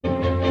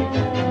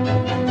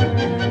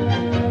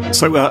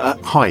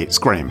Hi, it's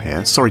Graham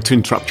here. Sorry to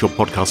interrupt your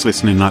podcast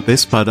listening like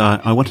this, but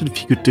I wondered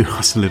if you could do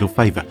us a little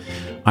favour.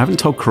 I haven't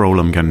told Carole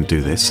I'm going to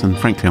do this, and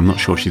frankly, I'm not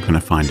sure she's going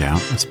to find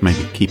out. Let's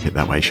maybe keep it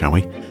that way, shall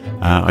we?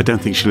 I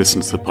don't think she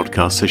listens to the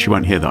podcast, so she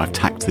won't hear that I've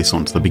tacked this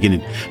on to the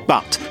beginning.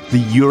 But the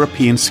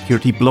European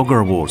Security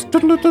Blogger Awards,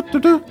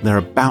 they're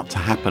about to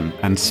happen,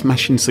 and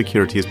Smashing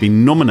Security has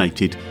been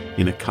nominated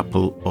in a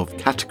couple of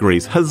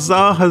categories.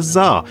 Huzzah,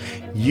 huzzah!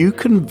 You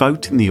can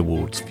vote in the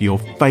awards for your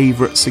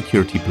favourite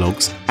security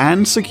blogs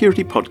and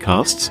security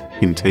podcasts,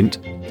 hint, hint.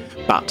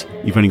 But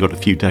you've only got a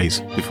few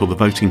days before the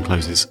voting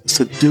closes,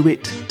 so do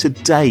it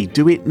today.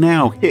 Do it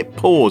now. Hit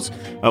pause.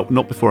 Oh,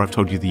 not before I've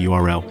told you the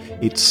URL.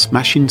 It's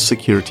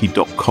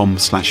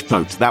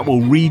smashingsecurity.com/vote. That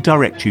will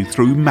redirect you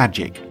through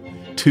magic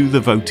to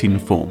the voting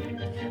form.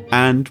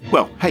 And,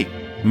 well, hey,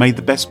 made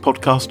the best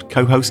podcast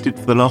co-hosted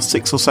for the last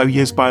 6 or so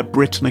years by a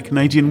Brit and a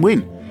Canadian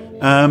win.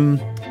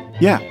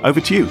 Yeah, over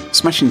to you.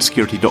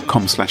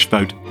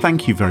 smashingsecurity.com/vote.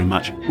 Thank you very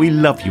much. We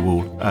love you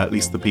all, at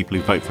least the people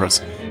who vote for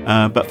us.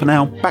 But for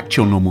now, back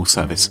to your normal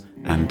service.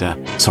 And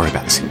sorry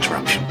about this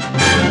interruption.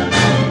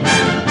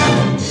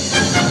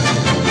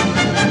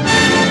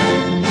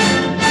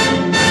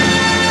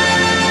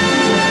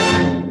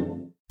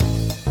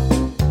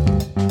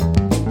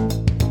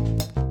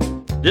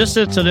 This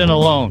incident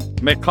alone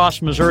may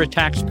cost Missouri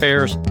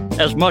taxpayers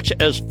as much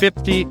as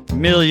 $50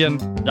 million.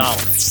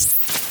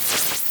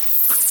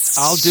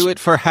 I'll do it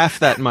for half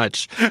that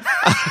much.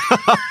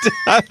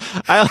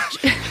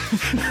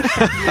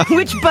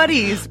 Which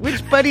buddies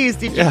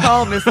did you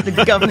call,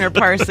 Mr. Governor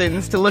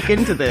Parsons, to look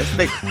into this?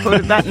 They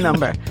quoted that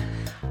number.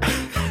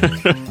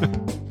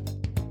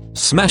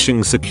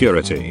 Smashing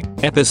Security,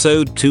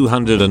 episode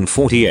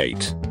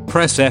 248.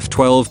 Press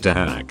F12 to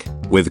hack,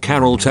 with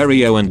Carole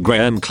Theriault and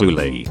Graham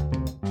Cluley.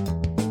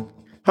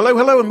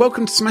 Hello, and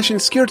welcome to Smashing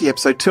Security,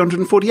 episode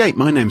 248.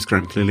 My name's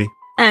Graham Cluley.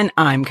 And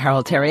I'm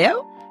Carole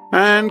Theriault.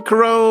 And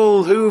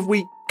Carole, who have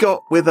we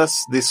got with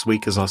us this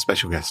week as our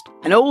special guest?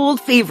 An old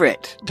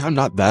favourite. I'm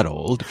not that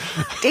old.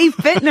 Dave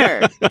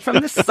Fittner from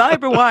the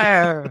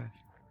Cyberwire.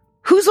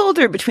 Who's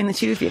older between the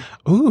two of you?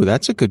 Ooh,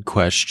 that's a good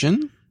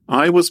question.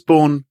 I was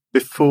born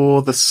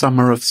before the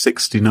summer of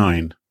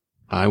 69.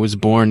 I was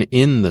born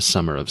in the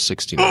summer of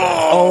 69.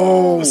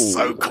 Oh,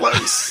 so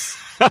close.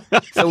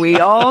 So we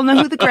all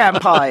know who the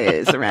grandpa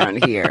is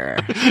around here.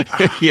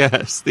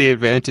 Yes, the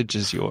advantage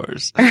is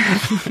yours.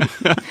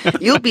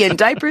 You'll be in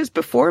diapers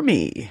before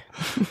me.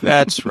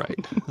 That's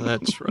right.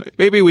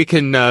 Maybe we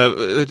can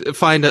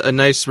find a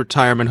nice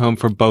retirement home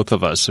for both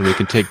of us, and we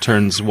can take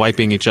turns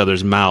wiping each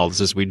other's mouths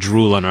as we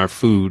drool on our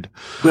food.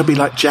 We'll be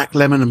like Jack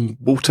Lemmon and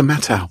Walter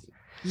Matthau.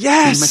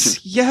 Yes.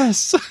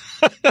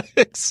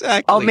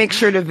 Exactly. I'll make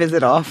sure to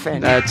visit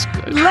often. That's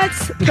good.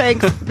 Let's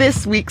thank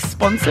this week's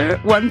sponsor,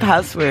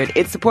 1Password.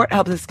 Its support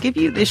helps us give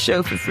you this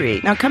show for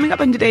free. Now, coming up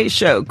on today's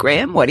show,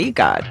 Graham, what do you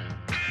got?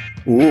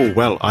 Oh,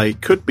 well, I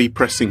could be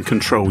pressing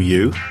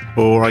Control-U,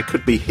 or I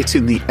could be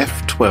hitting the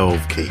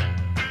F12 key.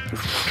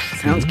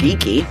 Sounds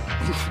geeky.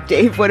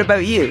 Dave, what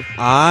about you?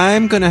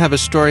 I'm going to have a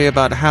story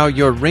about how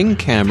your Ring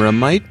camera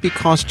might be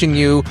costing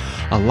you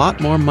a lot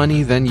more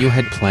money than you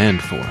had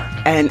planned for.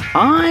 And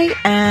I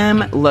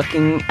am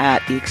looking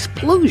at the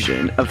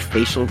explosion of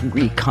facial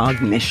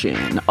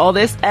recognition. All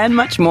this and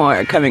much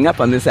more coming up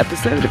on this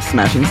episode of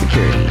Smashing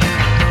Security.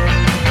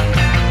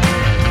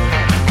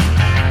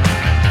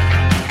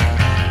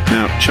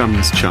 Now,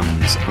 chums,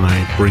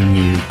 I bring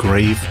you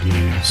grave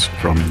news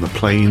from the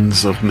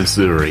plains of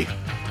Missouri,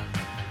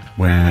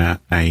 where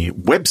a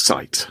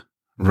website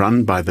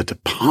run by the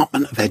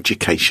Department of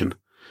Education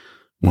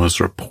was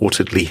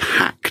reportedly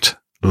hacked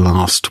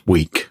last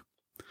week.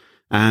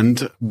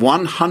 And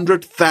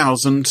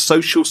 100,000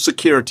 social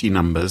security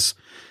numbers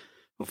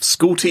of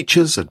school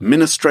teachers,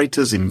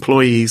 administrators,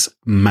 employees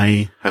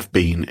may have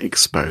been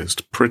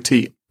exposed.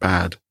 Pretty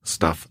bad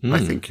stuff, I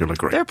think you'll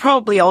agree. They're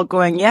probably all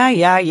going,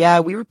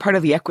 yeah, we were part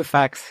of the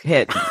Equifax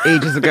hit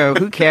ages ago.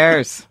 Who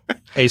cares?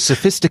 A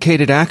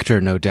sophisticated actor,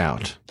 no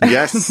doubt.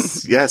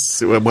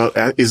 Yes. Well,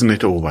 isn't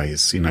it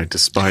always?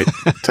 Despite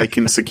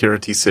taking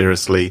security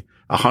seriously,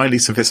 a highly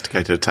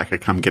sophisticated attacker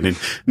come get in.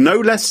 No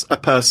less a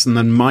person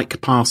than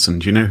Mike Parson.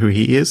 Do you know who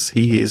he is?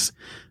 He is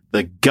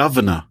the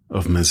governor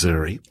of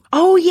Missouri.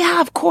 Oh, yeah,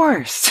 of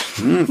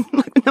course.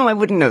 No, I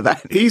wouldn't know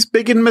that. He's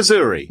big in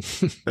Missouri,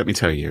 let me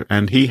tell you.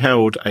 And he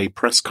held a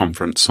press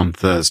conference on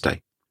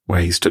Thursday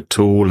where he stood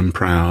tall and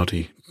proud.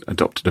 He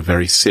adopted a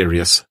very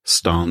serious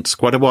stance,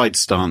 quite a wide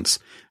stance,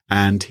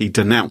 and he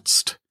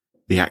denounced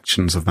the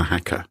actions of the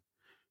hacker,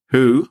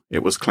 who,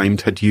 it was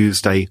claimed, had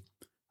used a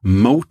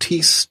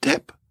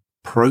multi-step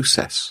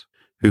process,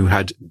 who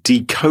had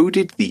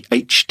decoded the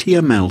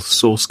HTML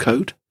source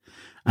code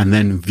and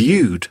then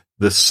viewed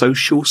the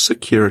social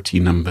security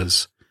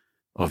numbers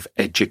of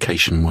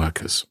education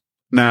workers.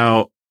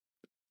 Now,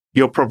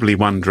 you're probably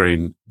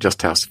wondering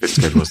just how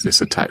sophisticated was this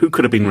attack? Who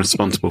could have been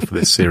responsible for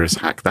this serious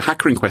hack? The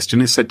hacker in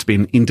question is said to be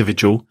an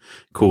individual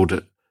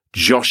called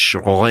Josh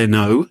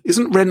Renault.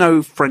 Isn't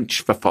Renault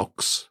French for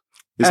fox?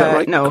 Is that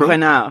right? No,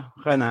 Renard.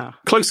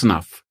 Close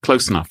enough. I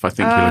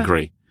think you'll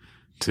agree.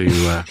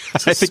 to...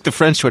 I think the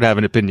French would have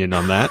an opinion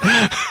on that.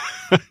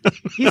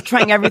 He's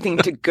trying everything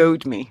to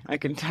goad me. I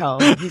can tell.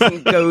 He's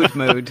in goad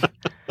mode.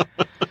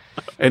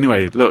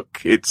 Anyway,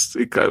 look, it's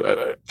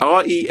RENAUD.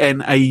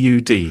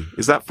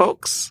 Is that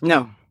Fox?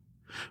 No.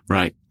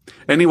 Right.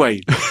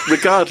 Anyway,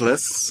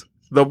 regardless,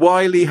 the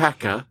wily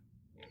hacker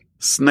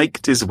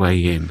snaked his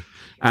way in,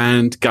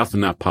 and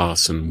Governor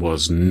Parson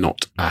was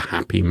not a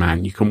happy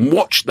man. You can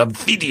watch the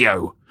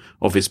video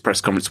of his press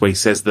conference where he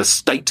says the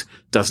state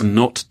does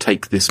not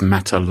take this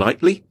matter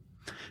lightly.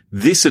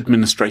 This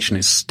administration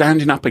is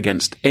standing up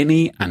against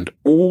any and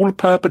all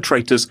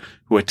perpetrators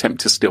who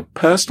attempt to steal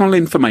personal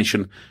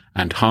information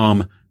and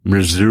harm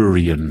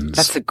Missourians.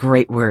 That's a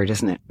great word,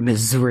 isn't it?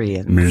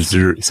 Missourians.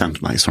 Missouri. It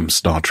sounds like it's from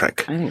Star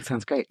Trek. I think it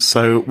sounds great.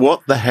 So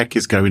what the heck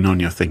is going on,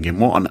 you're thinking?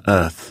 What on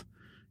earth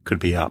could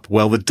be up?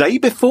 Well, the day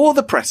before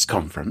the press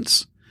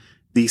conference,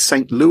 the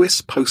St.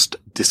 Louis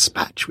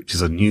Post-Dispatch, which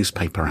is a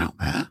newspaper out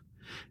there,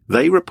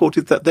 they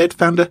reported that they'd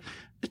found a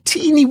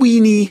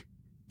teeny-weeny,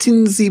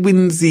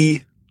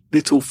 tinsy-winsy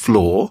little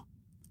flaw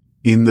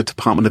in the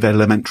Department of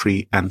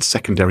Elementary and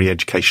Secondary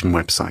Education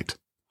website,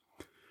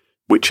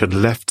 which had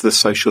left the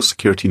social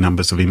security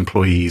numbers of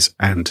employees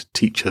and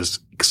teachers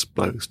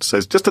exposed. So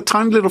it's just a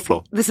tiny little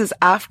flaw. This is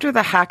after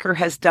the hacker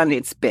has done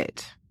its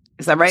bit.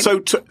 Is that right? So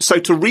to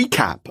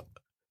recap,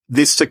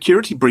 this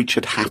security breach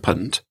had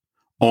happened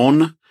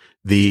on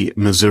the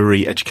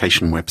Missouri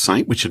Education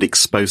website, which had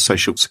exposed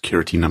social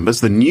security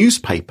numbers. The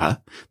newspaper,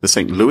 the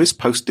St. Louis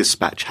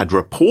Post-Dispatch, had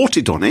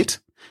reported on it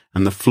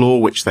and the flaw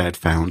which they had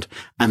found,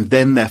 and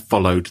then there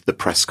followed the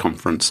press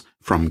conference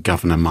from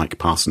Governor Mike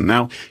Parson.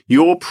 Now,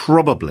 you're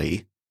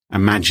probably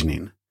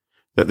imagining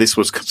that this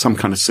was some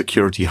kind of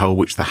security hole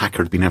which the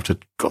hacker had been able to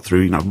got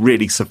through,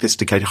 really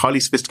sophisticated, highly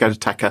sophisticated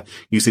attacker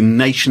using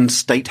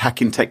nation-state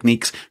hacking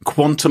techniques,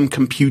 quantum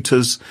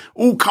computers,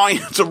 all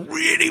kinds of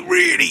really,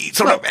 really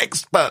sort of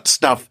expert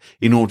stuff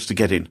in order to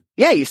get in.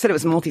 Yeah, you said it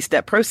was a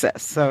multi-step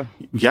process, so.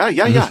 Yeah,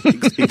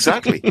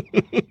 exactly.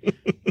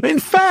 In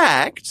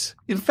fact,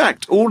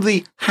 all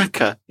the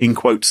hacker, in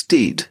quotes,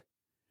 did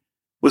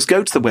was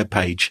go to the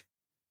webpage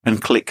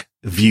and click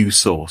View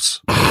Source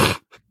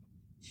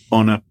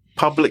on a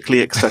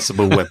publicly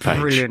accessible webpage.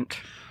 Brilliant.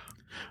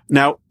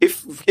 Now,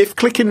 if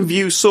clicking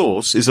View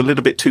Source is a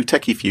little bit too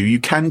techy for you, you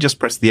can just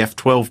press the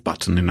F12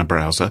 button in a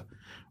browser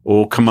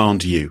or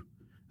Command U,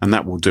 and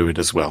that will do it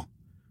as well.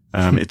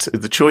 It's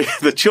the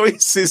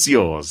choice is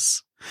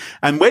yours.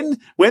 And when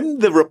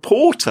the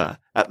reporter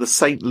at the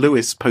St.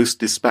 Louis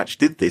Post-Dispatch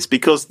did this,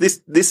 because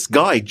this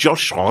guy,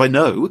 Josh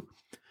Renault,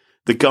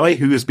 the guy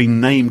who has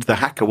been named the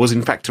hacker, was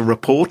in fact a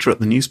reporter at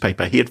the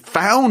newspaper. He had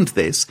found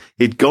this.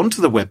 He'd gone to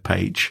the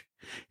webpage.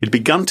 He'd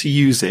begun to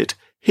use it,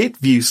 hit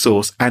View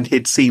Source, and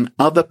he'd seen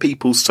other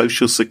people's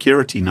social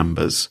security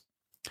numbers.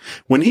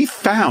 When he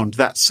found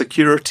that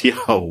security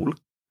hole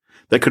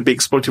that could be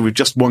exploited with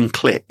just one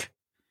click,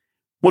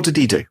 what did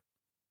he do?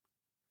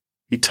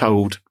 He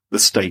told the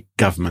state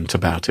government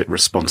about it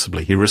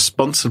responsibly. He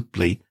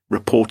responsibly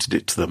reported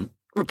it to them.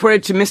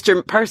 Reported to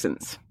Mr.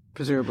 Parsons,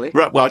 presumably.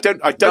 Right. Well, I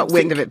don't got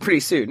wind of it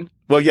pretty soon.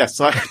 Well,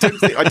 yes, I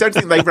don't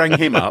think they rang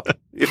him up.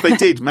 If they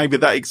did, maybe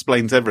that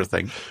explains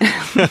everything.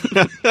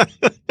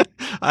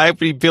 I'd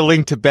be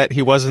willing to bet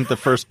he wasn't the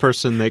first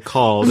person they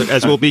called,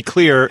 as will be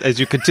clear as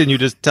you continue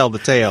to tell the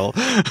tale.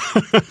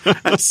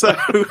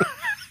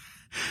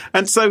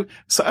 And so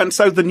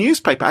the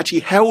newspaper actually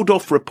held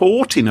off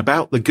reporting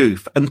about the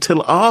goof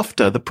until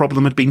after the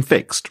problem had been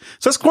fixed.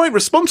 So it's quite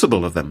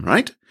responsible of them,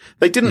 right?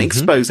 They didn't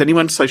expose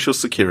anyone's social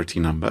security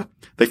number.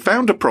 They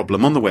found a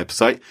problem on the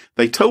website.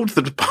 They told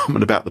the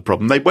department about the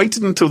problem. They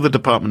waited until the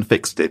department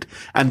fixed it,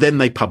 and then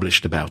they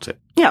published about it.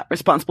 Yeah,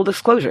 responsible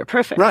disclosure.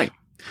 Perfect. Right.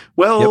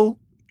 Well,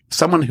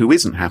 someone who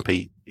isn't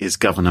happy is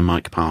Governor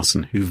Mike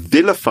Parson, who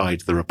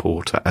vilified the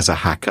reporter as a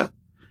hacker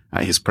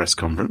at his press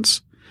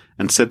conference,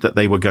 and said that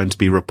they were going to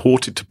be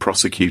reported to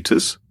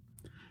prosecutors.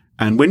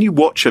 And when you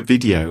watch a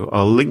video,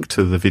 I'll link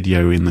to the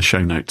video in the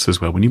show notes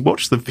as well. When you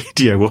watch the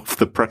video of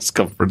the press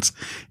conference,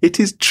 it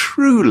is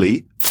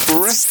truly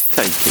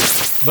breathtaking.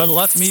 But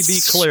let me be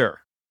clear.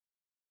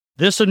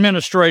 This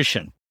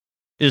administration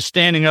is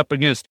standing up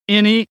against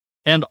any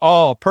and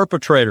all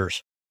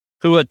perpetrators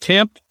who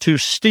attempt to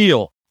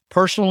steal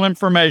personal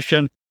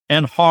information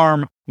and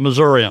harm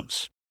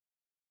Missourians.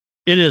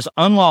 It is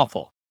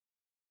unlawful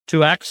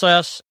to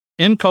access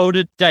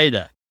encoded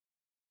data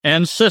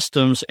and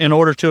systems in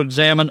order to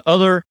examine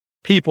other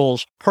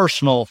people's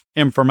personal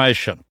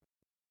information.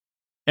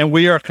 And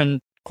we are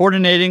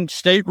coordinating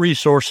state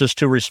resources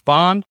to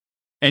respond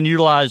and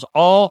utilize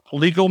all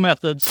legal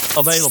methods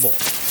available.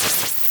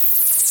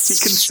 He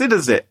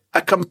considers it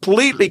a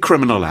completely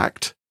criminal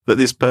act that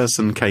this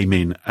person came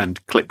in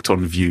and clicked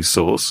on View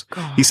Source.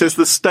 God. He says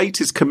the state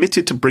is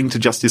committed to bring to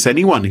justice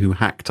anyone who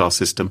hacked our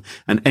system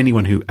and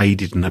anyone who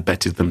aided and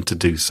abetted them to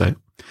do so.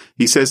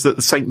 He says that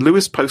the St.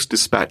 Louis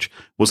Post-Dispatch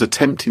was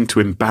attempting to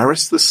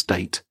embarrass the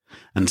state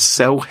and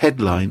sell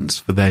headlines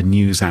for their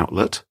news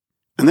outlet.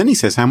 And then he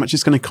says how much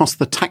it's going to cost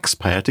the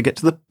taxpayer to get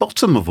to the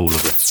bottom of all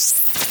of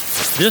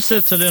this. This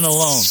incident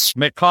alone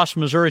may cost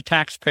Missouri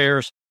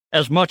taxpayers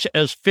as much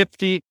as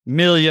 $50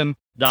 million.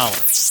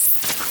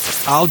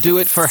 I'll do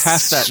it for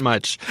half that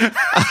much.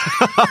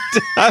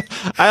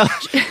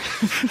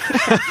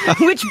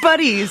 Which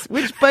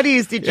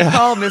buddies did you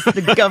call,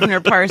 Mr. Governor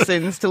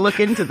Parsons, to look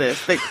into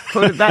this? They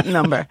quoted that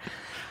number.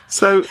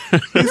 So he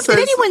says, did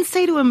anyone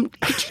say to him,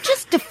 could you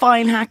just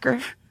define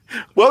hacker?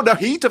 Well, no,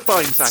 he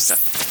defines hacker.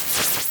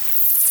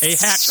 A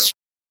hacker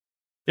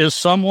is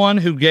someone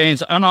who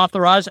gains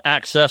unauthorized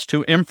access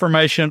to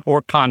information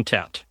or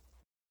content.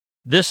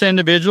 This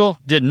individual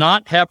did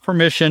not have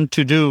permission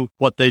to do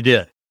what they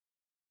did.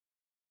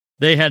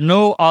 They had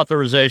no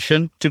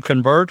authorization to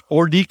convert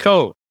or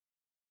decode.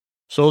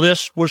 So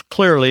this was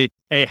clearly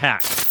a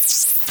hack.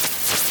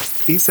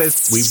 He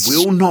says, we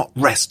will not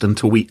rest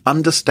until we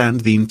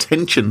understand the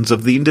intentions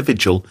of the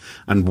individual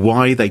and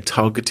why they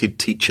targeted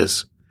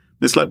teachers.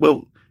 It's like,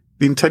 well,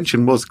 the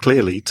intention was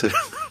clearly to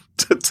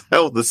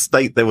tell the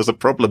state there was a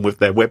problem with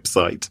their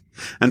website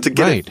and to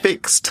get it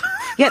fixed.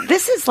 Yeah,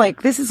 this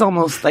is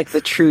almost like the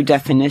true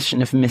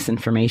definition of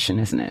misinformation,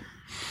 isn't it?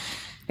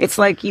 It's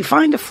like you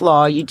find a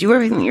flaw, you do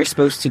everything that you're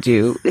supposed to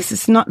do. This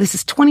is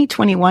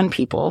 2021,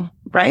 people,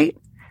 right?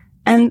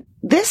 And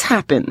this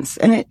happens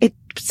and it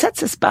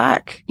sets us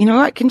back. You know,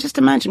 I can just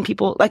imagine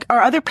people like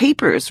our other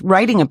papers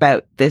writing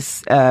about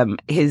this,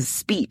 his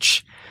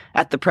speech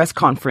at the press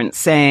conference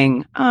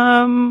saying,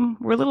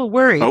 we're a little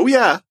worried. Oh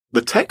yeah.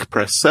 The tech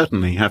press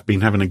certainly have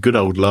been having a good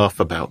old laugh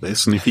about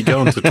this. And if you go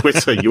onto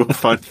Twitter, you will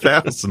find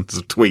thousands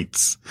of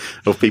tweets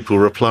of people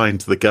replying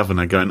to the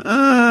governor going,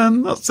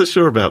 I'm not so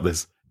sure about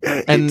this.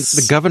 And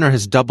the governor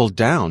has doubled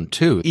down,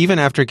 too. Even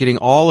after getting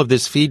all of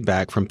this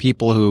feedback from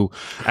people who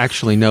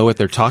actually know what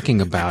they're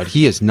talking about,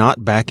 he is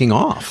not backing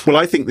off. Well,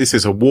 I think this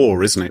is a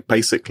war, isn't it?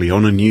 Basically,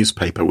 on a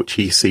newspaper which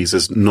he sees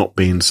as not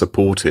being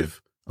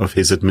supportive of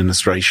his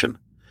administration.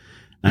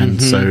 And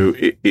so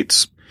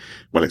it's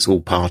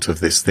all part of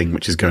this thing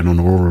which is going on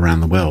all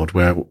around the world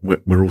where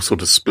we're all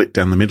sort of split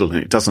down the middle,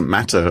 and it doesn't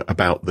matter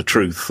about the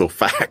truth or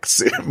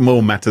facts. It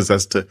more matters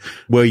as to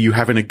were you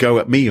having a go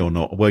at me or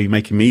not? Or were you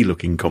making me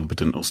look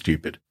incompetent or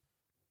stupid?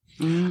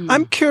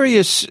 I'm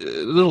curious, a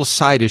little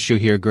side issue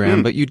here,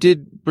 Graham, but you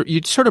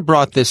sort of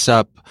brought this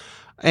up.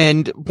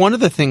 And one of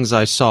the things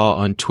I saw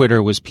on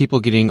Twitter was people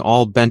getting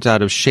all bent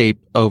out of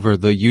shape over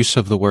the use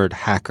of the word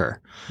hacker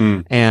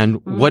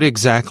and what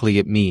exactly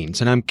it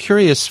means. And I'm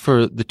curious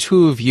for the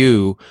two of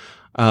you,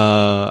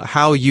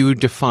 how you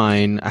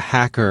define a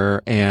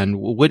hacker and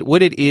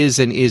what it is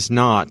and is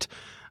not.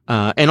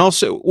 And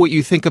also what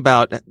you think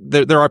about,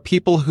 there are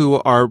people who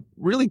are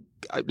really,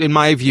 in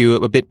my view,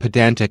 a bit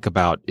pedantic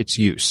about its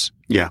use.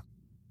 Yeah.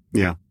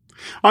 Yeah.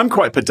 I'm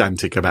quite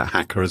pedantic about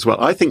hacker as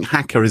well. I think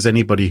hacker is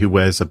anybody who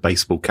wears a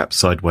baseball cap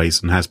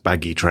sideways and has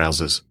baggy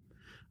trousers.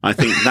 I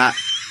think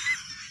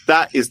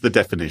that is the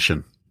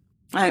definition.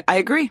 I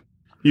agree.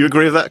 You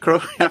agree with that, Crow?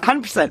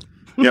 100%.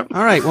 Yep.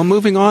 All right. Well,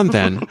 moving on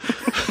then.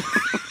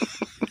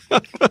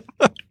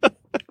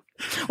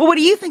 Well, what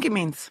do you think it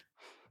means?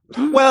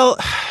 Well,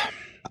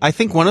 I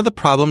think one of the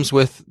problems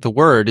with the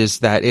word is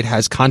that it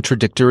has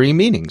contradictory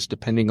meanings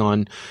depending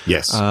on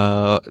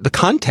the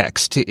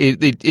context.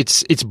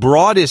 Its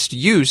broadest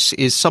use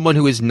is someone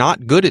who is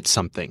not good at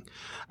something.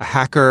 A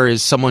hacker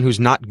is someone who's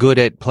not good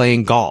at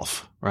playing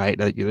golf, right?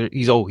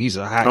 He's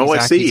a hacker. Oh, I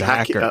see. He's a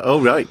hacker.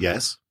 Oh, right.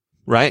 Yes.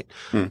 Right.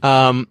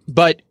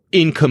 But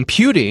in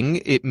computing,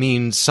 it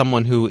means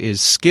someone who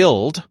is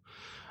skilled,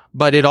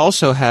 but it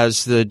also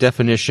has the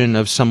definition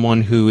of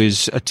someone who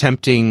is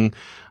attempting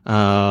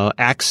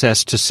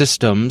access to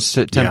systems,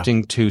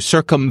 attempting to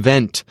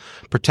circumvent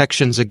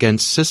protections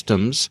against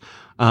systems,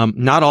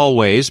 not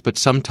always, but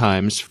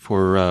sometimes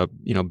for,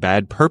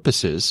 bad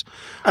purposes.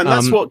 And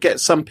that's what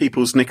gets some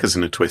people's knickers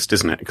in a twist,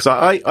 isn't it? Because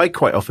I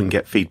quite often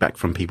get feedback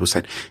from people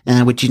saying,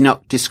 would you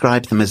not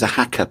describe them as a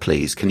hacker,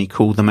 please? Can you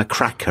call them a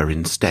cracker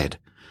instead?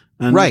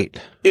 And right.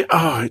 It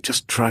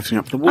just drives me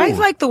up the wall. I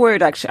like the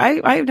word,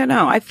 actually. I don't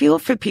know. I feel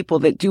for people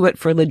that do it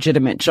for a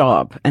legitimate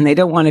job and they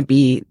don't want to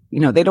be,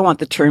 they don't want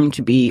the term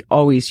to be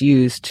always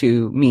used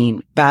to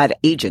mean bad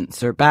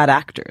agents or bad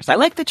actors. I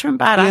like the term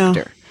bad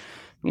actor.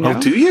 Oh,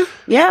 do you?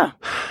 Yeah.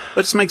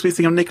 That just makes me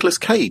think of Nicolas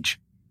Cage.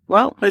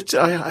 Well,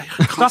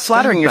 stop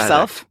flattering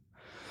yourself.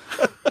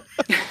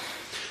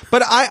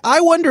 But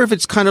I wonder if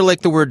it's kind of like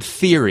the word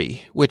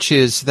theory, which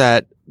is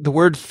that the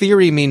word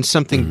theory means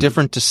something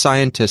different to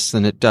scientists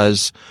than it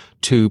does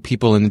to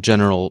people in the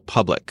general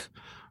public,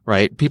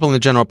 right? People in the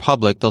general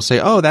public, they'll say,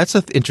 oh, that's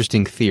an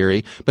interesting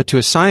theory. But to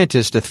a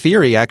scientist, a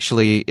theory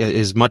actually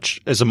is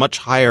a much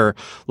higher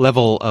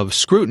level of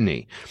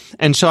scrutiny.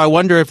 And so I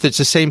wonder if it's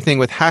the same thing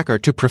with hacker.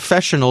 To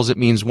professionals, it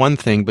means one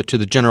thing, but to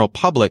the general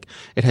public,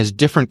 it has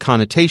different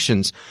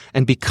connotations.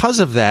 And because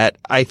of that,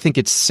 I think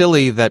it's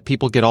silly that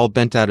people get all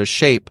bent out of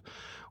shape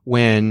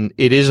when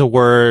it is a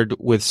word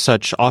with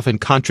such often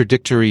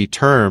contradictory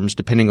terms,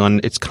 depending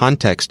on its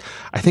context.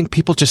 I think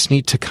people just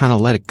need to kind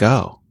of let it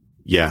go.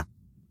 Yeah.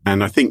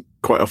 And I think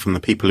quite often the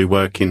people who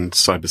work in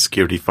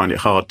cybersecurity find it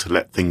hard to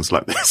let things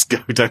like this go,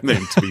 don't they?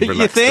 And to be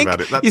relaxed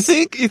about it. You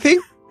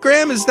think?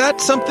 Graham, is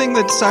that something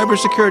that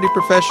cybersecurity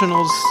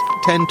professionals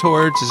tend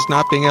towards, is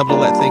not being able to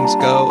let things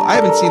go? I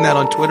haven't seen that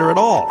on Twitter at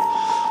all.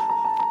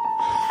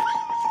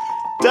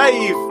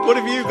 Dave, what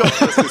have you got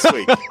for us this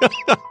week?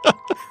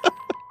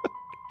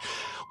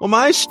 Well,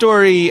 my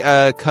story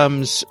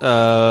comes,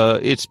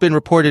 it's been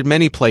reported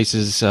many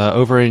places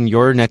over in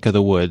your neck of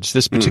the woods.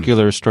 This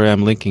particular story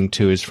I'm linking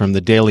to is from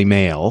the Daily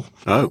Mail.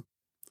 Oh.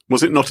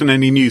 Was it not in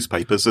any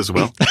newspapers as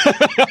well?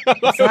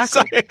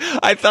 Sorry,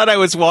 I thought I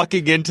was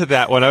walking into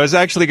that one. I was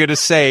actually going to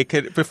say,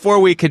 before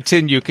we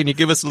continue, can you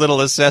give us a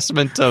little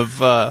assessment of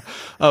the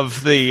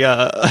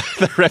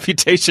the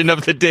reputation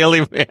of the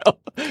Daily Mail?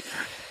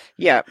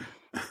 Yeah.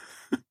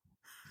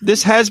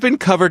 This has been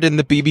covered in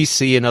the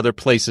BBC and other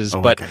places,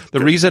 but the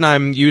reason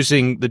I'm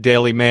using the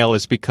Daily Mail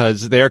is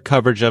because their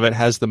coverage of it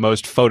has the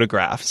most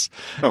photographs,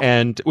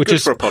 which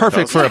is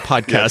perfect for a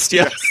podcast.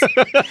 Yes.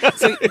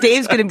 So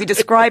Dave's going to be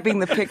describing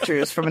the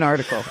pictures from an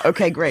article.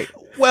 Okay, great.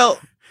 Well,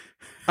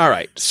 all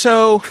right.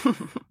 So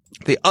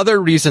the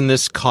other reason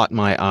this caught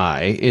my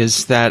eye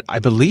is that I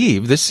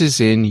believe this is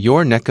in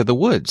your neck of the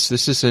woods.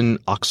 This is in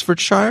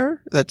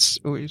Oxfordshire. That's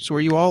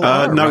where you all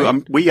are. No,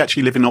 right? we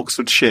actually live in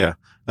Oxfordshire.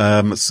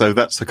 So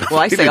that's a Well,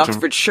 I say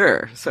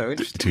Oxfordshire. So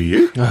do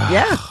you?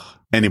 Yeah.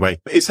 Anyway,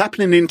 it's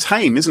happening in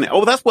Tame, isn't it?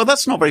 Oh,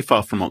 that's not very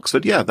far from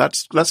Oxford. Yeah,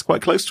 that's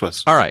quite close to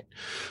us. All right.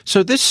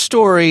 So this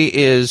story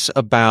is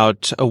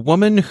about a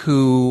woman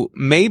who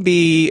may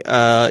be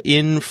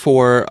in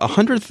for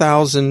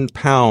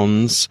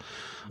 £100,000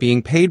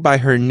 being paid by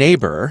her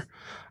neighbor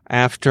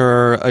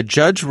after a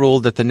judge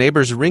ruled that the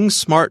neighbor's Ring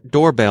Smart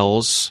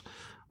doorbells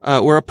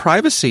were a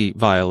privacy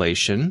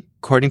violation,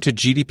 according to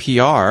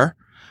GDPR.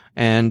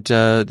 And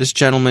this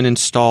gentleman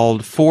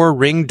installed 4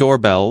 Ring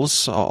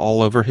doorbells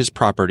all over his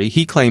property.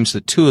 He claims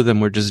that 2 of them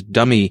were just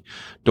dummy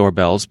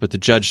doorbells, but the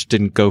judge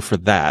didn't go for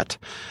that.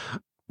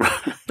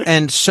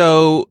 And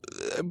so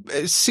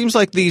it seems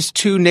like these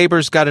 2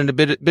 neighbors got in a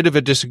bit of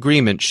a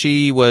disagreement.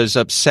 She was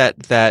upset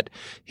that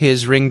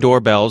his Ring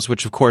doorbells,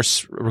 which of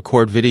course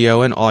record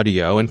video and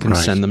audio and can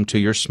send them to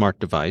your smart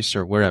device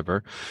or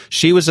wherever,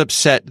 she was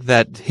upset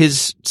that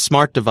his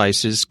smart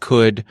devices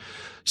could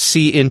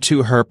see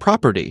into her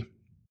property.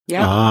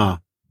 Yeah.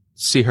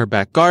 See her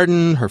back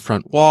garden, her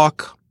front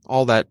walk,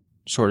 all that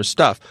sort of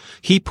stuff.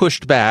 He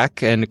pushed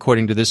back, and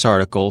according to this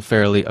article,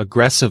 fairly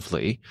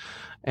aggressively.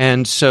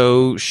 And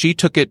so she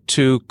took it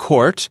to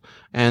court,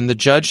 and the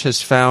judge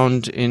has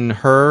found in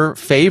her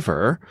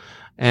favor.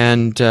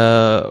 And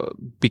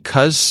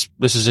because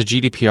this is a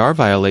GDPR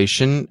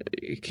violation,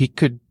 he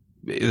could,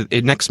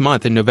 next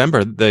month in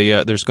November,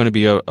 there's going to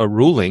be a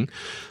ruling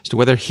as to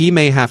whether he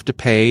may have to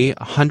pay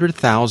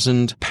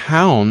 £100,000.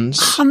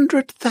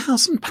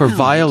 £100,000 for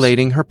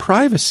violating her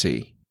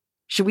privacy.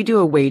 Should we do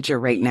a wager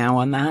right now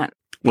on that?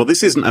 Well,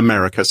 this isn't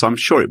America, so I'm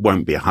sure it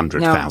won't be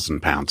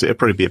 £100,000. It'll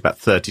probably be about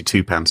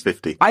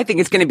 £32.50. I think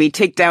it's going to be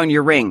take down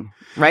your ring,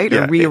 right?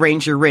 Yeah, or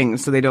rearrange your ring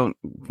so they don't.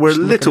 We're a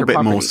little bit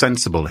more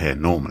sensible here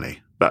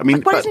normally, but I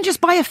mean, why doesn't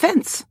just buy a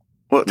fence?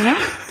 Well,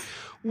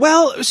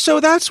 well, so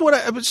that's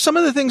what some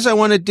of the things I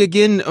want to dig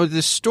in of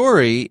this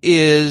story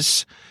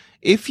is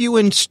if you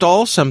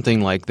install something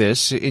like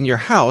this in your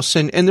house,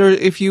 and there,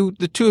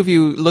 the 2 of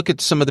you look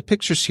at some of the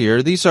pictures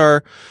here, these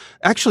aren't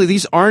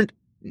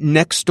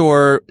next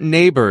door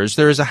neighbors.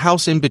 There is a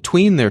house in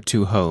between their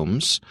 2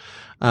 homes.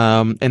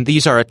 And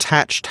these are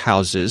attached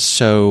houses.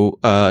 So,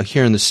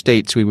 here in the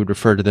States, we would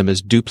refer to them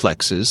as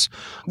duplexes.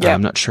 Yeah.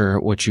 I'm not sure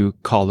what you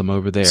call them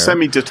over there.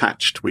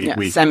 Semi-detached, we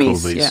semis, call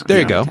these. yeah. There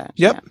you go. Attached,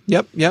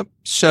 Yep.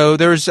 So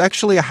there's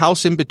actually a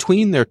house in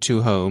between their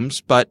 2 homes,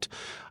 but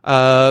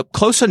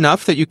close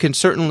enough that you can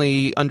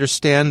certainly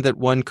understand that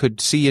one could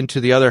see into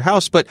the other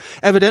house. But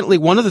evidently,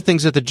 one of the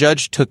things that the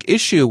judge took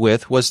issue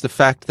with was the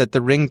fact that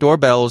the Ring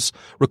doorbells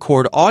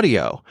record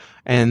audio,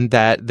 and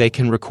that they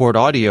can record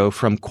audio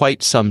from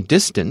quite some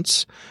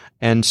distance.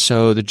 And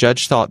so the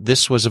judge thought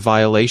this was a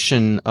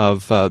violation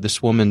of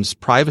this woman's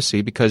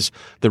privacy, because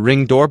the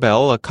Ring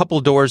doorbell, a couple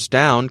doors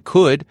down,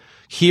 could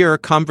hear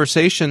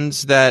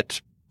conversations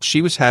that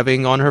she was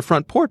having on her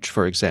front porch,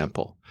 for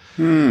example.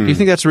 Do you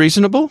think that's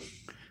reasonable?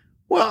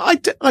 Well,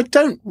 I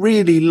don't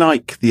really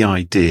like the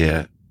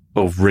idea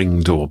of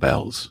Ring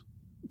doorbells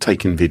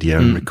taking video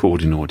and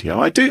recording audio.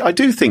 I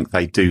do think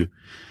they do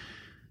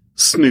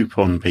snoop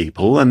on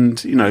people, and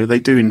they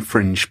do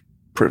infringe.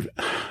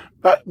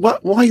 But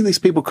why these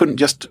people couldn't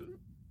just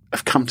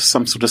have come to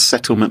some sort of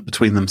settlement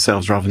between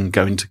themselves rather than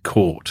going to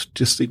court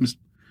just seems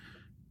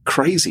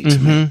crazy to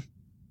me.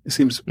 It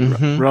seems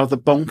rather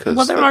bonkers.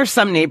 Well, there are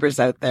some neighbors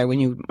out there when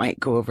you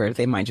might go over,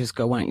 they might just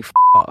go, "Why don't you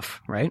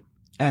off?" Right?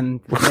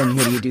 And then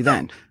what do you do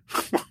then?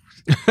 Well,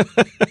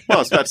 I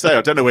was about to say,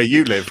 I don't know where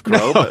you live,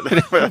 Crow.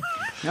 But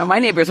no, my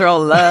neighbors are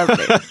all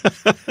lovely.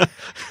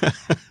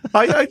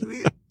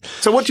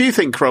 So what do you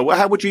think, Crow?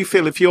 How would you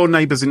feel if your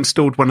neighbours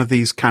installed one of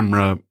these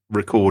camera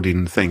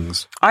recording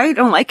things? I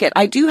don't like it.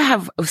 I do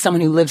have someone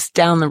who lives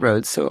down the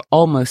road, so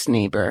almost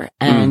neighbor,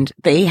 and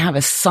they have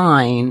a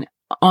sign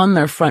on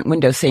their front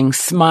window saying,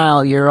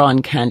 "Smile, you're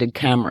on candid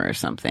camera," or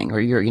something, or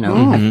you're,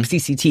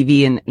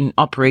 CCTV in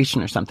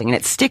operation or something. And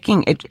it's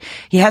sticking,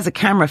 he has a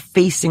camera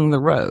facing the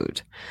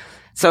road.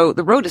 So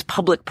the road is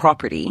public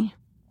property.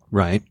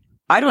 Right.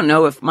 I don't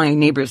know if my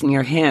neighbors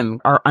near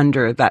him are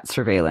under that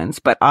surveillance,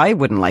 but I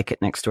wouldn't like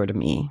it next door to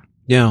me.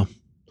 Yeah.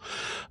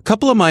 A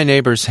couple of my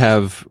neighbors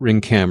have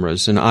Ring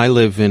cameras, and I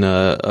live in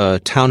a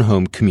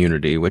townhome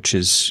community, which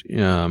is,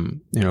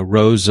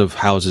 rows of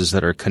houses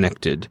that are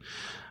connected.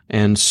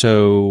 And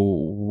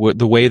so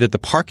the way that the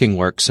parking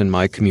works in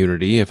my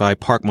community, if I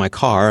park my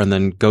car and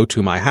then go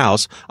to my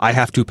house, I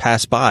have to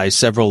pass by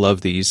several of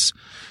these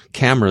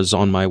cameras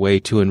on my way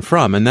to and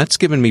from. And that's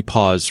given me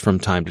pause from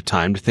time to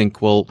time to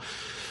think, well,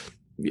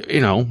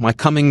 my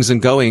comings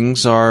and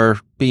goings are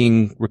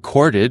being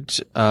recorded.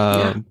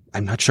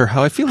 I'm not sure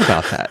how I feel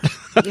about that.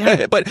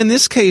 Yeah. But in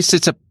this case,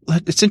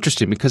 it's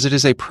interesting because it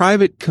is a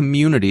private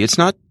community. It's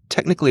not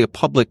technically a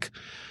public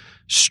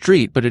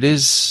street, but it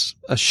is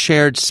a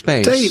shared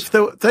space.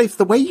 Dave,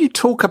 the way you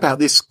talk about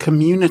this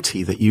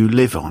community that you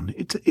live on,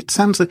 it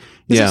sounds like,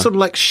 is it sort of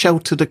like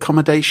sheltered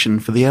accommodation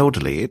for the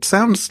elderly? It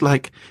sounds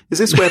like, is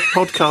this where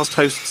podcast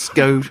hosts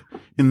go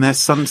in their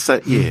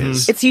sunset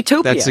years? It's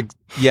utopia.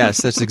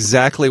 That's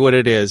exactly what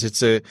it is.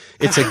 It's a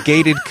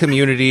gated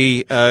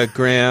community,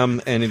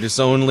 Graham, and it is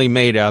only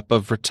made up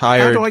of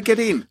retired. How do I get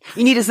in?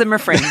 You need a Zimmer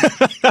frame.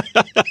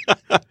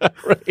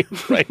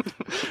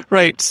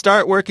 Right.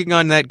 Start working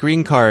on that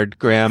green card,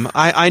 Graham.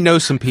 I know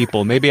some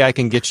people. Maybe I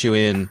can get you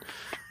in.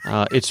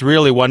 It's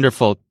really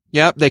wonderful.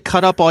 Yep, they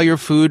cut up all your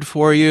food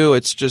for you.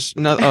 It's just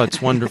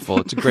it's wonderful.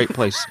 It's a great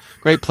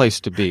place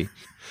to be.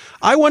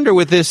 I wonder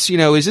with this,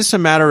 is this a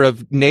matter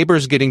of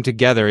neighbors getting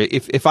together?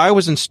 If I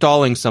was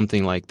installing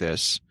something like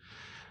this,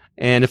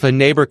 and if a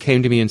neighbor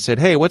came to me and said,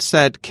 "Hey, what's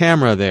that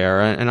camera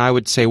there?" And I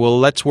would say, "Well,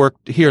 let's work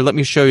here. Let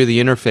me show you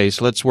the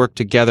interface. Let's work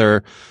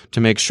together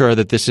to make sure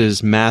that this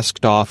is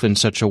masked off in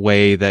such a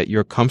way that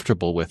you're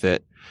comfortable with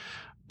it."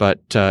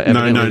 But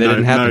evidently that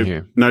didn't happen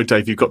here. No,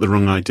 Dave, you've got the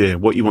wrong idea.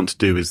 What you want to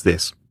do is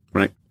this,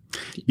 right?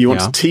 You want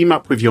to team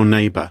up with your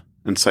neighbor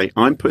and say,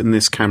 "I'm putting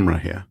this camera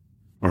here.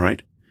 All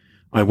right.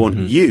 I want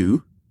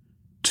you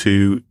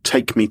to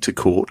take me to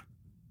court,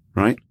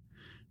 right?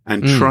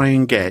 And try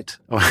and get."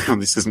 Oh,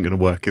 this isn't going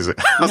to work, is it?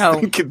 I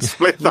was thinking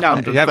split the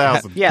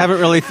 100,000. Haven't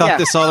really thought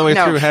this all the way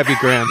through, have you,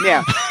 Graham?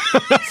 Yeah.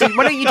 So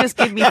why don't you just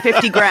give me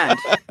 50 grand?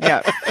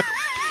 Yeah.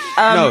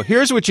 No,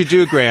 here's what you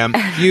do, Graham.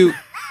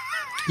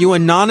 You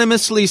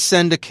anonymously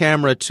send a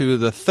camera to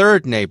the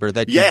third neighbor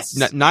that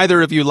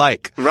neither of you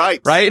like.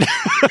 Right. Right?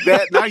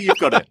 Now you've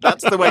got it.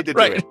 That's the way to do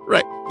it.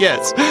 Right.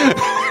 Yes.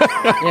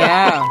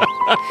 Yeah.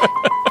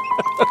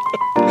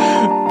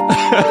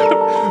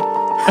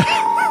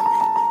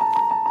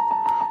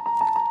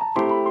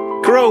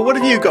 Carol, what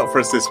have you got for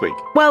us this week?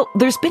 Well,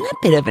 there's been a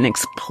bit of an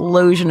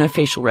explosion of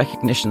facial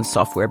recognition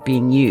software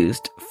being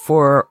used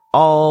for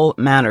all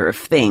manner of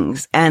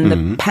things. And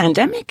the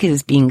pandemic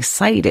is being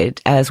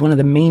cited as one of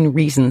the main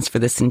reasons for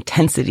this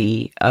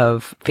intensity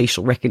of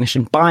facial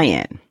recognition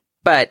buy-in.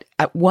 But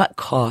at what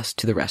cost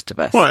to the rest of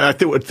us? Well, I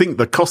think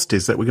the cost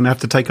is that we're going to have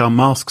to take our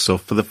masks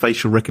off for the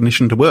facial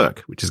recognition to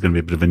work, which is going to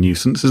be a bit of a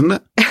nuisance, isn't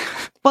it?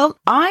 Well,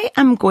 I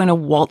am going to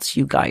waltz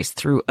you guys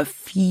through a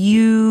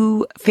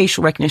few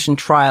facial recognition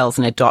trials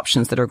and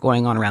adoptions that are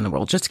going on around the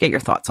world, just to get your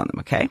thoughts on them,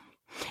 okay?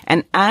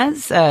 And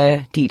as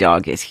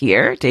D-Dog is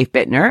here, Dave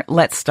Bittner,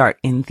 let's start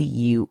in the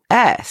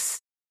U.S.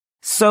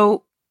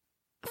 So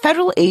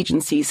federal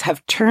agencies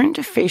have turned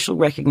to facial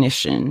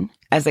recognition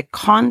as a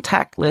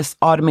contactless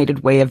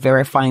automated way of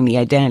verifying the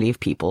identity of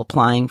people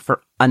applying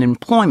for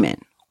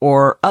unemployment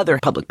or other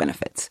public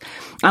benefits.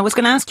 I was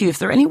going to ask you, is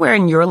there anywhere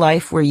in your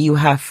life where you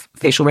have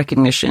facial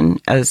recognition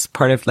as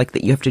part of like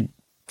that you have to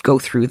go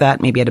through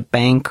that, maybe at a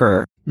bank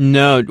or?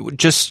 No,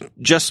 just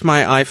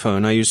my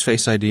iPhone. I use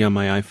Face ID on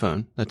my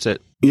iPhone. That's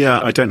it.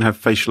 Yeah, I don't have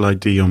facial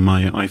ID on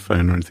my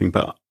iPhone or anything,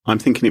 but I'm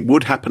thinking it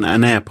would happen at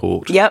an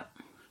airport. Yep,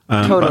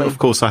 totally. But of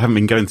course, I haven't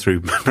been going through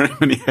very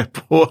many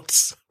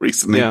airports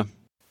recently. Yeah.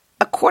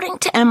 According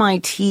to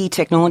MIT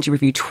Technology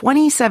Review,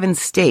 27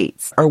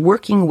 states are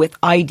working with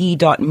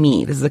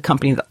ID.me. This is a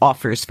company that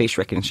offers face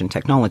recognition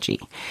technology.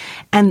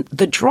 And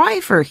the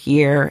driver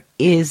here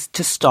is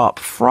to stop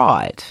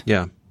fraud.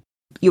 Yeah.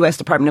 U.S.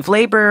 Department of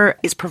Labor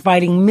is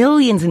providing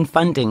millions in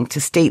funding to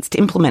states to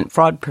implement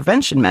fraud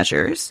prevention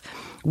measures,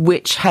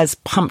 which has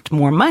pumped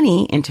more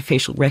money into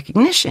facial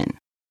recognition.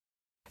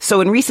 So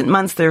in recent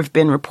months, there have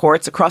been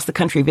reports across the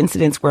country of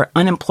incidents where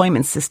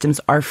unemployment systems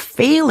are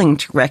failing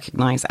to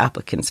recognize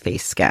applicants'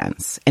 face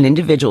scans, and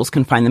individuals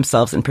can find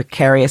themselves in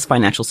precarious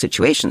financial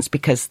situations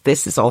because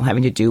this is all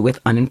having to do with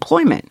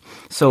unemployment.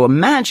 So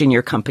imagine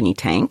your company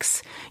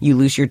tanks, you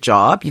lose your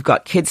job, you've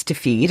got kids to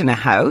feed and a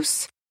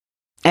house,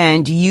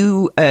 and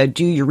you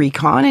do your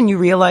recon and you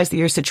realize that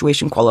your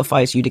situation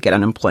qualifies you to get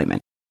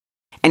unemployment.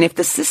 And if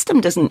the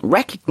system doesn't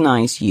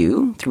recognize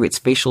you through its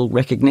facial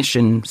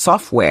recognition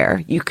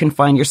software, you can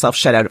find yourself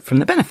shut out from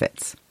the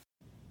benefits.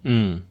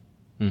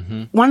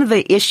 Mm-hmm. One of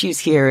the issues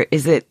here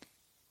is that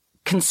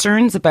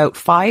concerns about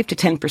 5 to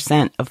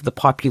 10% of the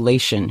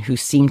population who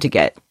seem to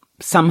get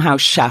somehow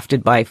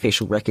shafted by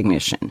facial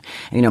recognition.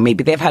 You know,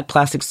 maybe they've had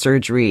plastic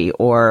surgery,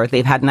 or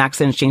they've had an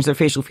accident, change their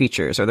facial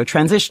features, or they're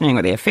transitioning,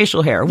 or they have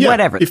facial hair, or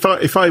whatever.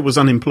 If I was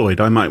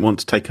unemployed, I might want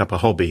to take up a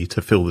hobby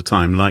to fill the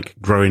time, like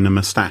growing a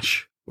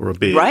moustache or a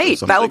beard. Right.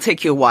 That'll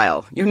take you a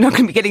while. You're not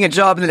going to be getting a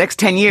job in the next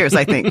 10 years,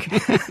 I think.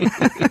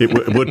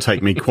 It would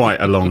take me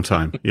quite a long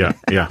time. Yeah.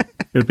 It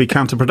would be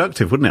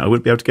counterproductive, wouldn't it? I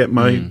wouldn't be able to get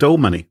my dole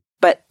money.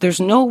 But there's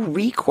no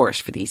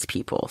recourse for these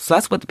people. So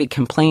that's what the big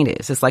complaint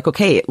is. It's like,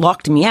 okay, it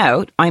locked me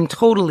out. I'm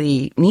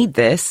totally need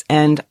this,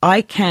 and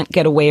I can't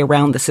get a way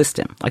around the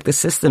system. Like the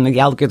system, the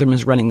algorithm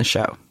is running the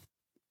show.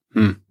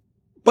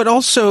 But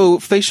also,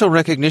 facial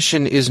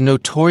recognition is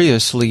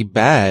notoriously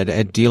bad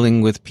at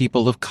dealing with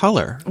people of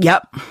color.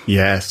 Yep.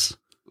 Yes.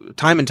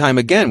 Time and time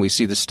again, we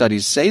see the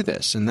studies say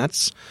this, and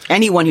that's...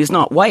 Anyone who's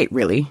not white,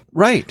 really.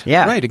 Right.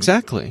 Yeah. Right,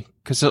 exactly.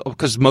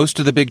 Because most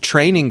of the big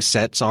training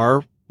sets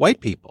are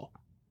white people.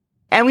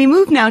 And we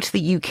move now to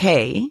the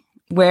UK,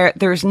 where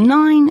there's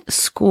 9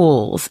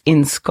 schools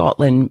in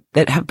Scotland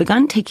that have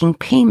begun taking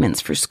payments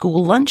for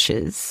school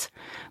lunches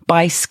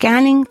by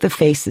scanning the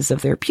faces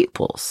of their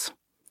pupils.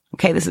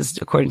 Okay, this is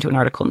according to an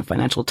article in the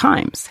Financial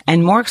Times.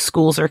 And more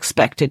schools are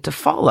expected to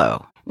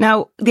follow.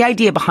 Now, the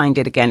idea behind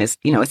it, again, is,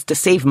 you know, it's to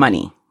save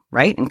money,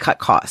 right, and cut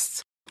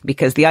costs.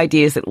 Because the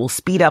idea is that it will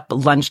speed up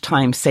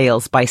lunchtime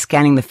sales by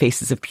scanning the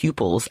faces of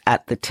pupils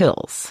at the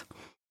tills.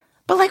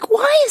 But like,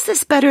 why is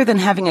this better than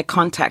having a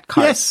contact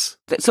card? Yes.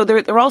 So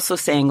they're also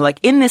saying, like,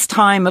 in this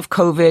time of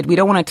COVID, we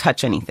don't want to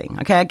touch anything.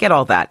 Okay, I get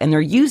all that. And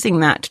they're using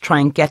that to try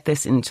and get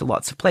this into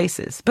lots of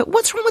places. But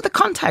what's wrong with a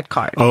contact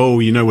card? Oh,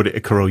 you know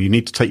what, Carol, you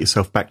need to take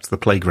yourself back to the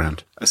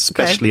playground.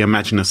 Especially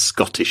imagine a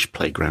Scottish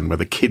playground where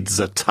the kids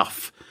are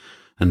tough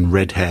and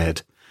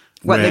red-haired.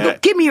 They go,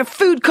 give me your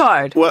food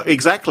card. Well,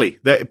 exactly.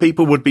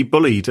 People would be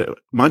bullied.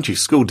 Mind you,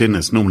 school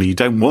dinners, normally you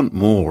don't want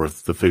more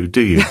of the food,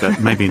 do you?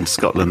 But maybe in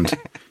Scotland,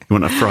 you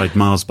want a fried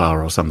Mars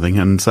bar or something.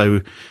 And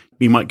so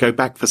you might go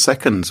back for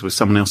seconds with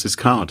someone else's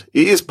card.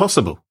 It is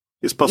possible.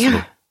 It's possible.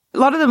 Yeah. A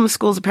lot of them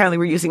schools apparently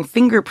were using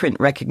fingerprint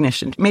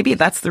recognition. Maybe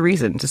that's the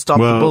reason to stop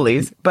the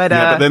bullies. But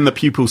but then the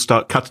pupils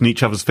start cutting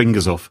each other's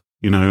fingers off,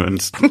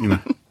 and.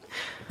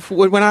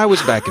 When I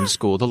was back in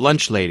school, the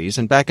lunch ladies,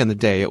 and back in the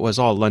day, it was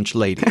all lunch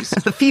ladies.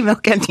 The female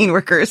canteen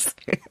workers.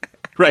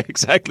 Right,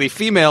 exactly.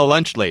 Female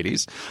lunch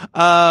ladies.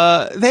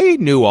 They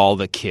knew all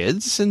the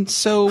kids. And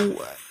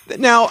so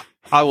now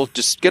I will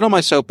just get on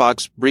my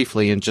soapbox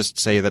briefly and just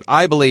say that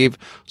I believe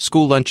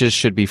school lunches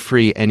should be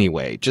free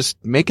anyway. Just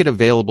make it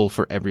available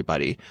for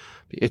everybody.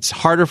 It's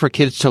harder for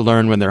kids to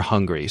learn when they're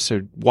hungry.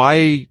 So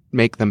why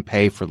make them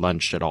pay for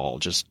lunch at all?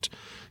 Just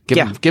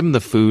give them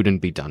the food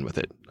and be done with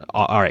it.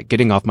 All right,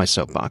 getting off my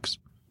soapbox.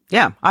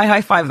 Yeah, I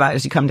high five that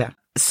as you come down.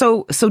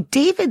 So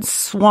David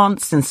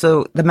Swanson,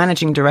 the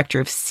managing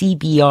director of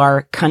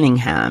CBR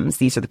Cunninghams,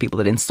 these are the people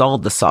that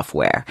installed the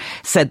software,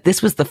 said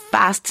this was the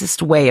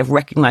fastest way of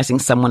recognizing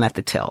someone at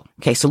the till.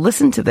 Okay, so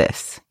listen to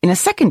this. In a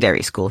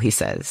secondary school, he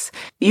says,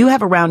 you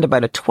have around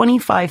about a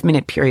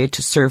 25-minute period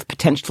to serve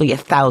potentially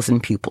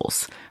 1,000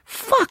 pupils.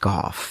 Fuck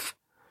off.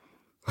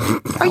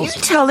 Are you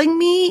telling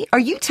me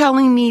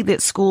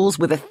that schools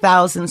with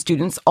 1,000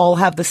 students all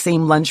have the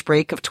same lunch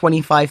break of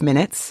 25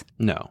 minutes?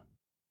 No.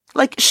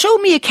 Like, show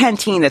me a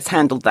canteen that's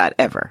handled that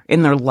ever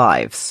in their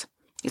lives.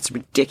 It's a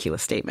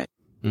ridiculous statement.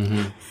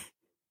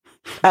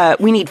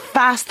 Mm-hmm. We need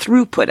fast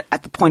throughput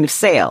at the point of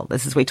sale.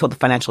 This is what he told the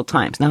Financial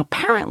Times. Now,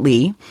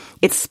 apparently,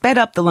 it sped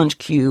up the lunch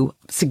queue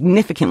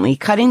significantly,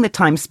 cutting the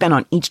time spent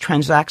on each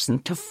transaction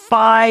to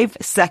 5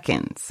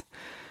 seconds.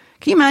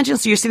 Can you imagine?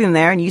 So you're sitting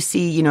there and you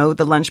see,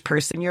 the lunch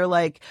person. You're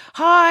like,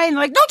 hi. And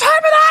they're like, no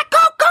time for that.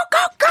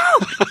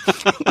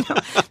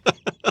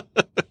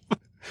 Go.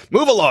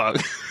 Move along.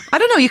 I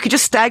don't know. You could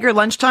just stagger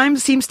lunchtime,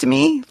 seems to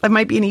me. That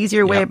might be an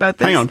easier way about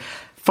this. Hang on.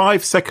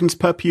 5 seconds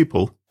per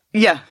pupil.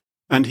 Yeah.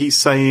 And he's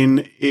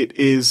saying it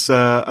is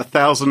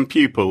 1,000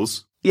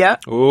 pupils. Yeah.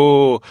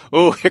 Oh,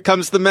 here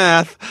comes the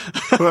math.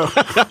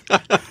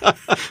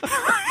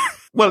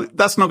 Well,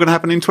 that's not going to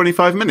happen in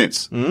 25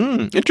 minutes.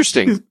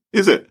 Interesting.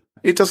 Is it?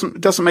 It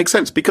doesn't make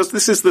sense, because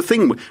this is the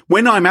thing.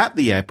 When I'm at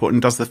the airport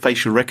and does the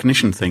facial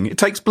recognition thing, it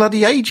takes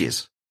bloody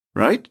ages,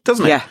 right?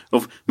 Doesn't it? Yeah.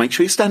 Of make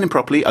sure you're standing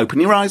properly, open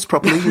your eyes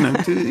properly,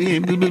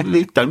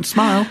 don't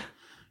smile.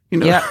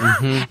 Yeah.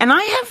 Mm-hmm. And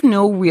I have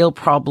no real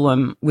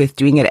problem with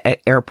doing it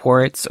at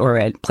airports or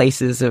at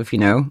places of,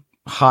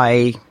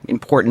 high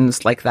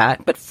importance like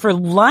that. But for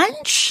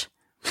lunch,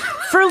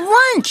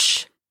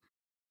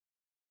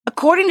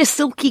 according to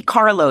Silky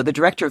Carlo, the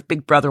director of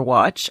Big Brother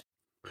Watch.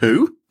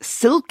 Who?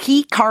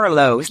 Silky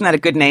Carlo. Isn't that a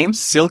good name?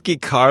 Silky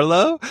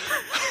Carlo?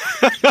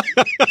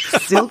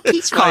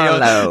 Silky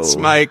Carlo. It's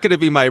going to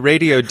be my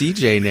radio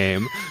DJ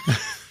name.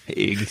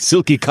 Hey,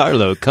 Silky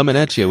Carlo coming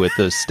at you with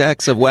the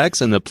stacks of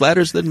wax and the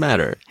platters that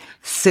matter.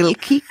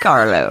 Silky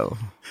Carlo.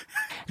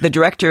 The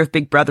director of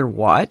Big Brother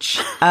Watch.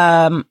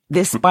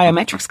 This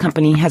biometrics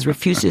company has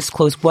refused to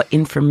disclose what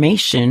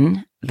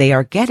information they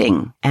are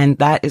getting. And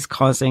that is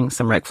causing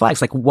some red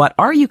flags. Like, what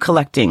are you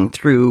collecting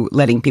through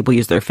letting people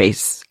use their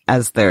face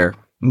as their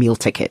meal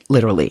ticket,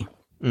 literally?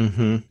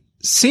 Mm-hmm.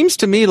 seems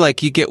to me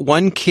like you get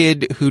one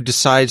kid who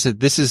decides that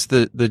this is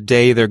the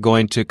day they're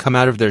going to come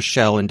out of their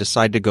shell and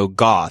decide to go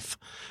goth,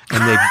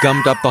 and they've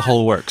gummed up the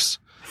whole works.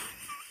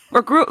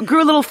 Or grew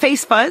a little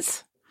face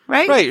fuzz,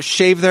 right? Right,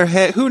 shave their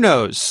head. Who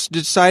knows?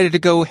 Decided to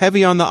go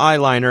heavy on the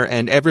eyeliner,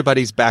 and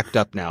everybody's backed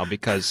up now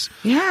because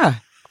Yeah.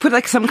 Put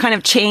like some kind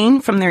of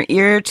chain from their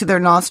ear to their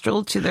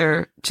nostril to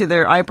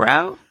their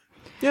eyebrow.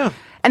 yeah,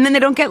 And then they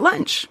don't get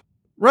lunch.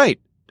 right.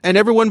 And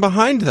everyone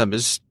behind them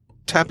is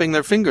tapping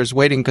their fingers,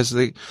 waiting because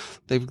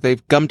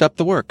they've gummed up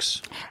the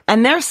works.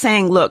 And they're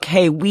saying, look,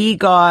 hey, we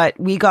got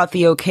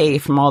the okay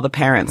from all the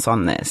parents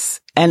on this.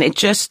 And it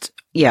just,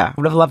 I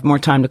would have loved more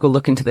time to go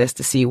look into this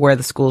to see where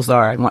the schools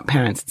are and what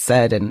parents had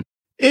said. And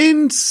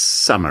In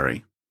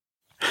summary,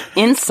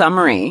 in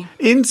summary,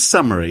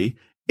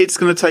 it's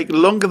going to take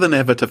longer than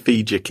ever to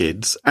feed your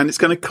kids, and it's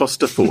going to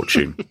cost a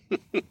fortune.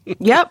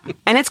 yep.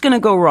 And it's going to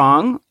go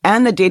wrong,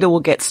 and the data will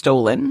get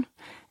stolen.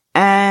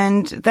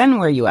 And then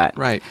where are you at?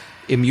 Right.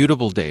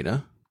 Immutable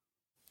data.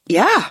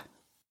 Yeah.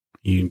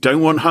 You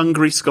don't want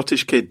hungry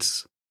Scottish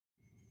kids.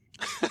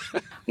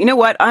 You know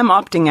what? I'm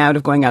opting out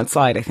of going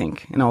outside, I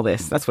think, in all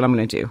this. That's what I'm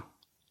going to do.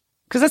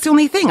 Because that's the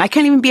only thing. I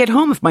can't even be at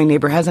home if my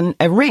neighbor has a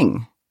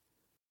ring.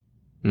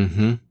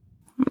 Mm-hmm.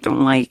 I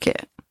don't like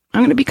it.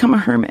 I'm going to become a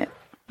hermit.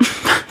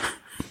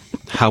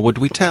 How would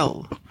we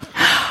tell?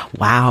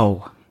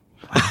 Wow.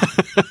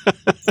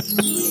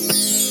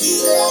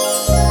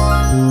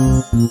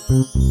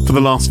 For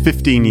the last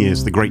 15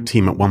 years, the great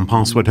team at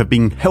 1Password have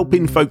been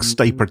helping folks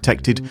stay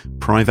protected,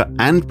 private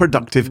and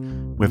productive,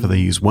 whether they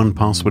use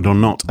 1Password or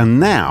not. And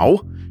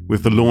now,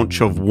 with the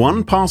launch of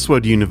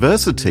 1Password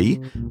University,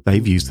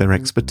 they've used their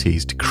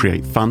expertise to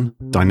create fun,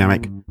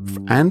 dynamic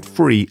and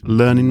free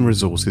learning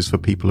resources for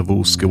people of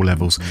all skill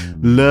levels.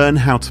 Learn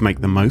how to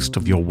make the most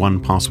of your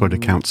 1Password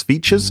account's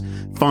features,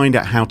 find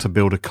out how to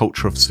build a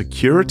culture of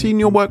security in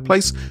your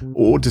workplace,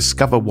 or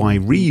discover why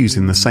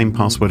reusing the same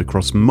password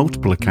across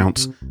multiple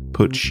accounts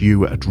puts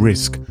you at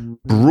risk.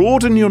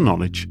 Broaden your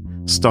knowledge,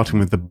 starting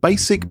with the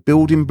basic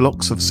building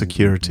blocks of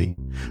security.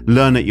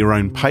 Learn at your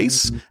own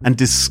pace and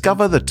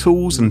discover the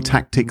tools and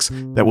tactics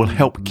that will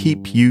help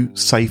keep you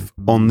safe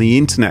on the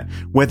internet.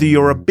 Whether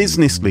you're a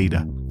business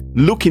leader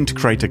looking to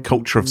create a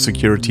culture of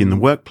security in the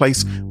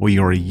workplace, or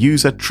you're a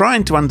user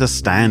trying to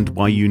understand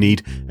why you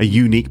need a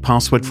unique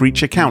password for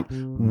each account,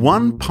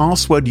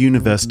 1Password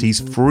University's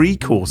free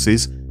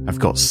courses have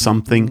got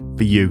something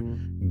for you.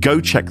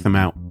 Go check them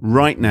out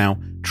right now.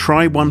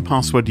 Try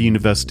 1Password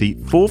University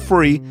for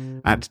free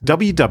at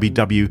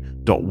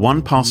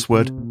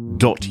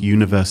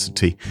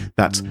www.onepassword.university.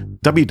 That's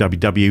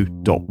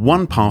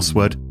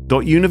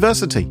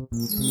www.onepassword.university.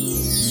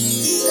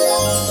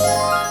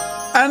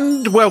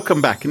 And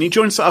welcome back. And you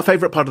join us at our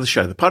favourite part of the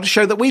show, the part of the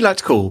show that we like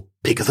to call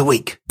Pick of the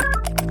Week.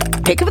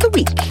 Pick of the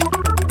week.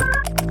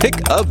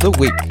 Pick of the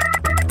week.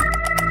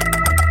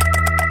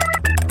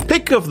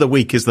 Pick of the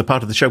Week is the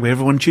part of the show where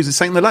everyone chooses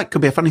something they like.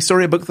 Could be a funny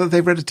story, a book that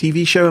they've read, a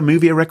TV show, a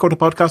movie, a record, a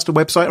podcast, a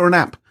website, or an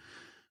app.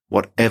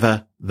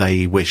 Whatever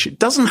they wish. It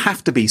doesn't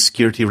have to be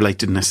security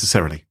related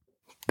necessarily.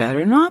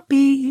 Better not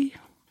be.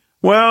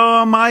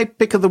 Well, my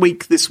pick of the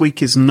week this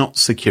week is not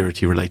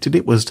security related.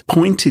 It was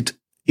pointed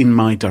in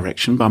my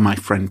direction by my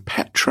friend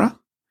Petra.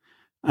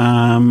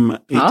 It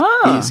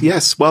is,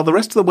 yes. While the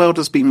rest of the world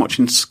has been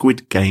watching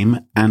Squid Game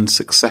and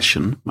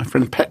Succession, my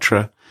friend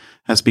Petra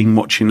has been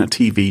watching a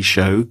TV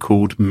show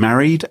called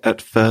Married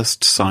at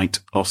First Sight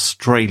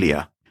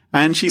Australia.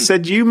 And she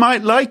said, you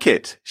might like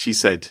it, she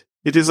said.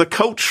 It is a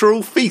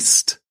cultural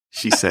feast,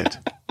 she said.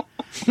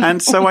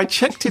 And so I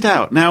checked it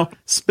out. Now,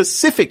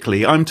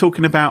 specifically, I'm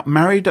talking about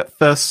Married at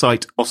First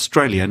Sight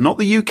Australia, not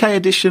the UK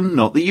edition,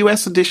 not the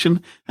US edition.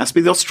 It has to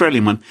be the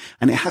Australian one.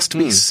 And it has to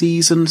be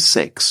season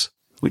 6,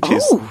 which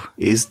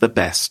is the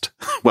best.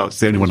 Well, it's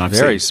the only one I've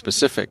seen. Very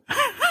specific.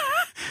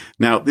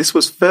 Now, this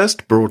was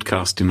first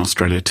broadcast in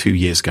Australia 2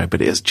 years ago,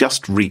 but it has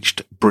just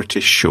reached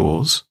British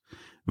shores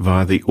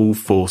via the All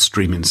 4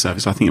 streaming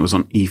service. I think it was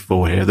on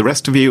E4 here. The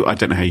rest of you, I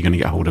don't know how you're going to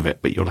get hold of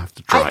it, but you'll have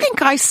to try. I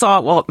think I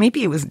saw, well,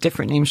 maybe it was a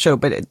different name show,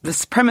 but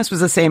this premise was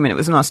the same, and it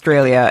was in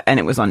Australia, and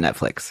it was on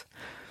Netflix.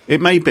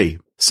 It may be.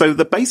 So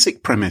the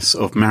basic premise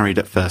of Married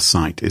at First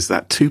Sight is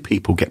that two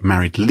people get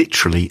married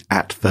literally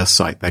at first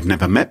sight. They've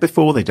never met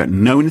before. They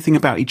don't know anything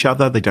about each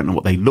other. They don't know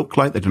what they look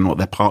like. They don't know what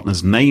their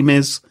partner's name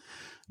is.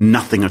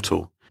 Nothing at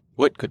all.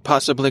 What could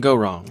possibly go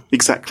wrong?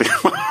 Exactly.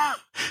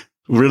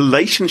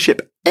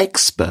 Relationship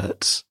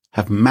experts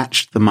have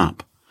matched them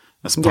up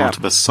as part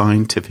of a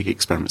scientific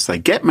experiment. So they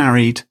get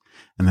married,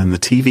 and then the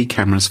TV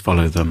cameras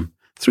follow them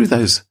through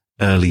those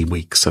early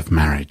weeks of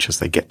marriage as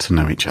they get to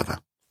know each other.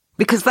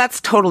 Because that's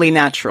totally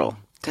natural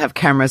to have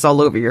cameras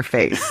all over your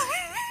face.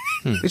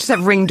 We just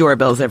have Ring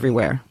doorbells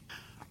everywhere.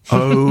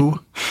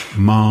 Oh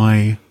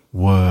my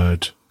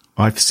word.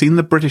 I've seen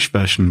the British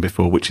version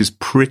before, which is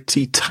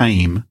pretty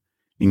tame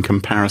in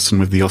comparison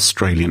with the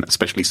Australian,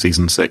 especially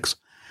season 6.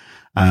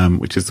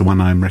 Which is the one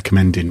I'm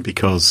recommending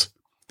because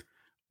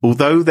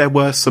although there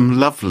was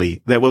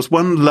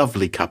one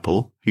lovely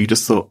couple who you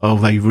just thought, oh,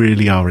 they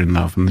really are in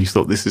love. And you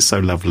thought, this is so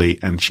lovely.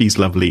 And she's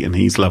lovely and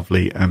he's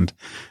lovely. And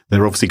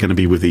they're obviously going to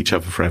be with each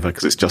other forever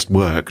because it's just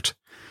worked.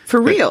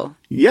 For real?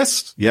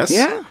 Yes.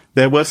 Yeah.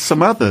 There were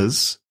some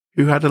others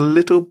who had a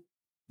little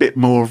bit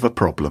more of a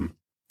problem.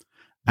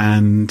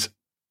 And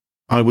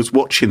I was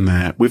watching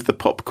there with the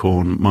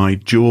popcorn, my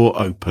jaw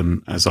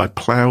open as I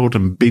ploughed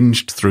and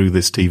binged through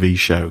this TV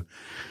show,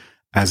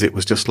 as it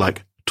was just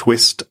like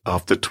twist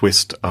after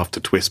twist after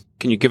twist.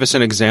 Can you give us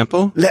an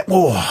example? You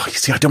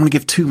see, I don't want to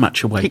give too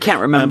much away. He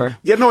can't remember.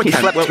 I can. He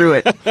slept through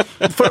it.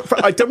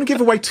 I don't want to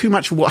give away too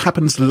much of what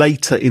happens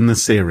later in the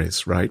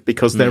series, right?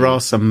 Because there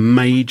are some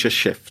major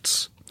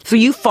shifts. So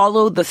you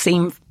follow the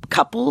same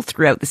couple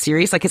throughout the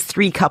series? Like it's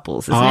 3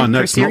 couples, isn't it?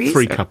 No, it's not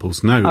 3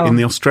 couples. No, in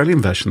the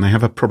Australian version, they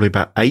have probably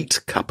about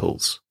 8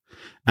 couples.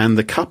 And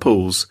the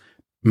couples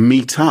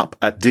meet up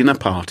at dinner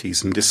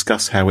parties and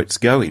discuss how it's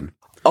going.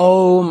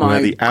 Oh my God.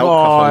 Where the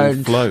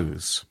alcohol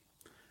flows.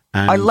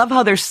 And I love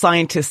how there's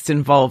scientists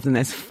involved in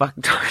this.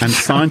 And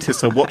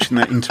scientists are watching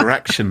their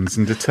interactions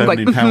and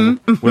determining how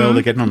well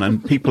they're getting on.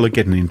 And people are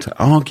getting into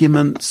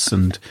arguments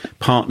and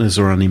partners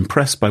are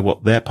unimpressed by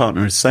what their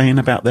partner is saying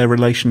about their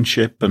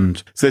relationship. And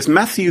so there's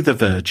Matthew the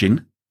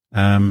Virgin,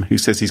 who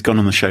says he's gone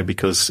on the show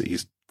because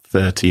he's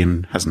 30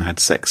 and hasn't had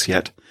sex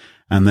yet.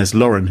 And there's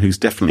Lauren, who's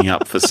definitely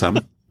up for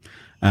some.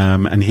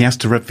 And he has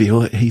to reveal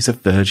that he's a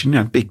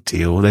virgin, big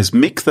deal. There's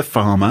Mick the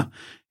farmer,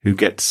 who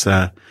gets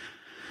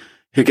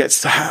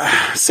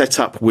set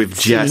up with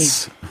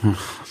Jess.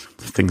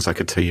 Things I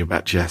could tell you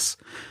about Jess.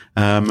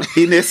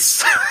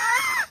 Innes,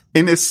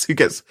 who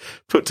gets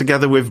put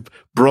together with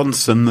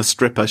Bronson, the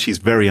stripper. She's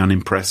very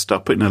unimpressed.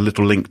 I'll put in a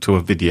little link to a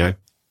video.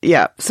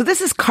 Yeah. So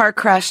this is Car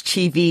Crash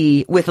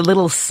TV with a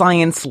little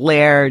science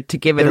layer to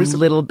give it a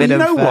little bit of...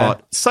 You know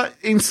what? So,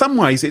 in some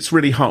ways, it's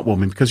really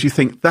heartwarming because you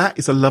think that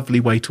is a lovely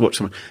way to watch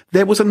something.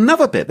 There was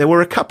another bit. There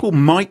were a couple,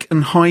 Mike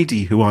and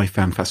Heidi, who I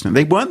found fascinating.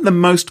 They weren't the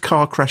most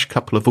car crash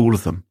couple of all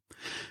of them.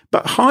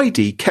 But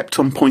Heidi kept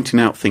on pointing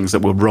out things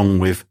that were wrong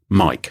with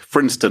Mike. For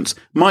instance,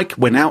 Mike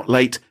went out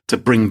late to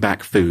bring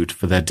back food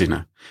for their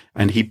dinner.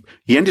 And he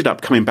ended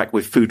up coming back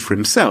with food for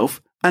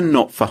himself and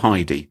not for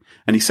Heidi.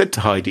 And he said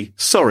to Heidi,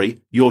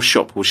 sorry, your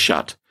shop was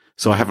shut,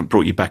 so I haven't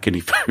brought you back any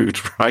food,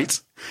 right?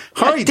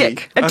 Heidi,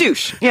 a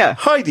douche, yeah.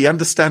 Heidi,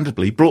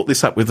 understandably, brought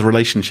this up with the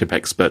relationship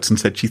experts and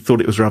said she thought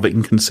it was rather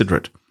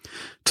inconsiderate.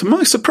 To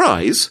my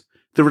surprise,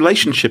 the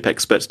relationship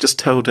experts just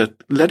told her,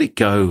 let it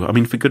go. I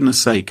mean, for goodness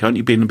sake, aren't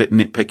you being a bit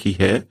nitpicky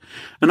here?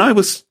 And I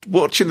was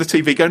watching the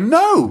TV going,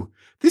 no,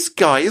 this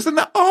guy is an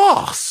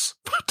arse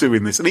for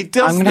doing this. And he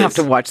does I'm going to have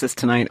to watch this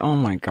tonight. Oh,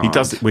 my God. He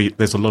does it.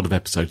 There's a lot of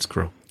episodes,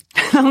 Krill.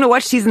 I'm going to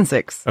watch season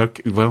 6.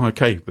 Okay. Well,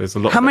 okay. There's a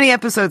lot. How many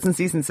episodes in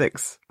season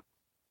 6?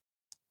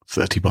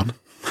 31.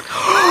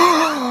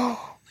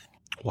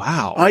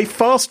 Wow. I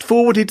fast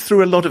forwarded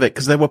through a lot of it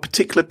because there were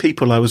particular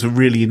people I was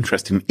really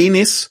interested in.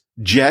 Innes,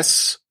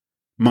 Jess,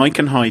 Mike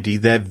and Heidi,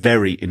 they're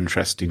very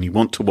interesting. You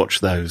want to watch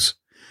those.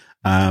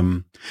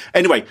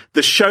 Anyway,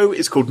 the show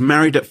is called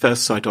Married at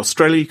First Sight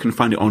Australia. You can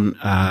find it on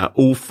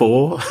all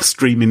 4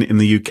 streaming in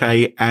the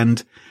UK.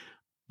 And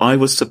I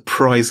was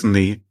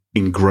surprisingly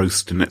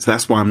engrossed in it. So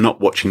that's why I'm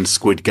not watching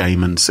Squid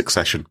Game and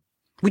Succession.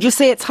 Would you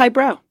say it's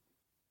highbrow?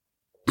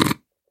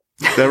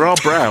 There are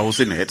brows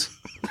in it,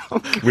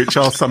 which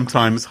are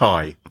sometimes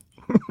high.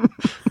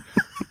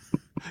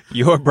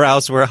 Your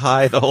brows were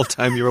high the whole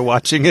time you were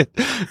watching it,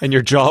 and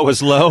your jaw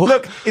was low.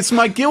 Look, it's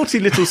my guilty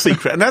little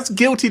secret, and as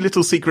guilty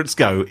little secrets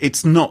go,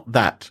 it's not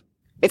that.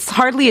 It's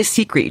hardly a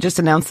secret. You just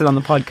announced it on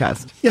the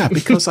podcast. Yeah,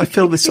 because I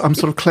feel this, I'm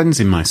sort of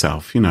cleansing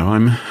myself.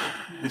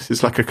 This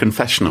is like a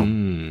confessional.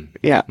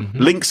 Yeah. Mm-hmm.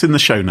 Links in the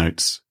show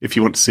notes if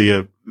you want to see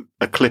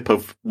a clip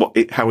of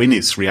how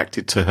Innes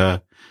reacted to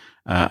her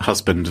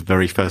husband the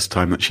very first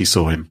time that she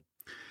saw him.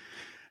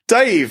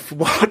 Dave,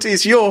 what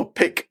is your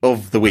pick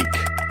of the week?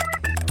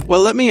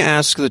 Well, let me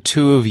ask the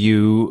two of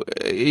you,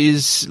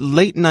 is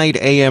late night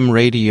AM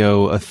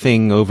radio a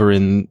thing over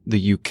in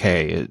the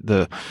UK?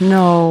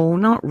 No,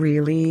 not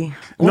really.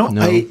 Not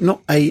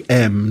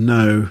AM,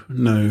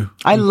 no.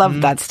 I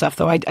love that stuff,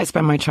 though. I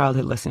spent my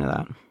childhood listening to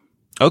that.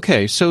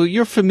 Okay, so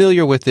you're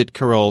familiar with it,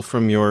 Carol,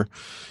 from your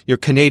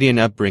Canadian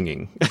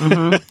upbringing.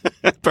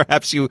 Mm-hmm.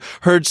 Perhaps you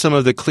heard some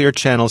of the Clear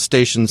Channel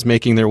stations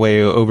making their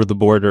way over the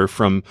border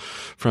from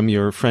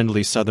your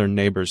friendly southern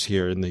neighbors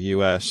here in the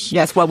U.S.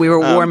 Yes, while we were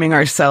warming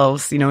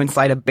ourselves,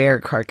 inside a bear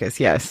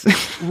carcass, yes.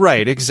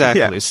 Right,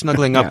 exactly. Yeah.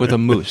 Snuggling up with a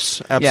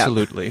moose.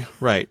 Absolutely. Yeah.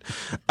 Right.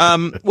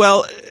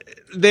 Well,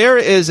 there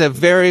is a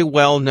very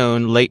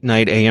well-known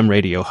late-night AM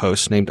radio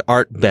host named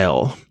Art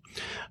Bell.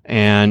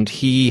 And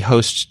he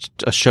hosts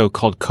a show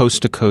called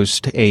Coast to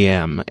Coast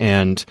AM.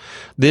 And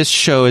this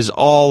show is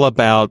all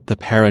about the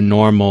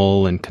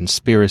paranormal and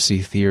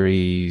conspiracy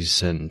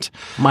theories. And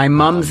my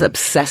mom's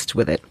obsessed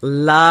with it.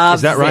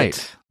 Loves it. Is that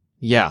right?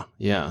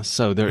 Yeah.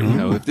 So there,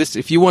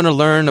 if you want to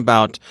learn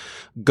about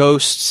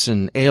ghosts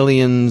and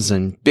aliens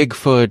and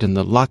Bigfoot and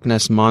the Loch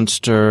Ness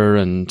Monster,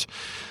 and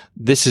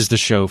this is the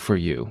show for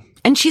you.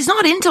 And she's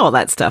not into all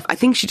that stuff. I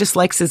think she just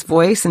likes his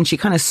voice and she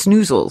kind of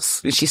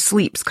snoozles. She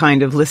sleeps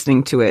kind of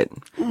listening to it.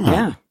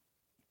 Yeah.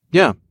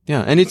 Yeah.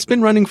 Yeah. And it's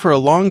been running for a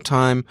long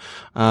time,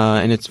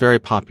 and it's very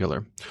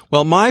popular.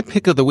 Well, my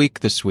pick of the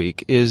week this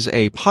week is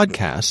a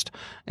podcast,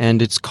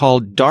 and it's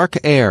called Dark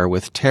Air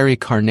with Terry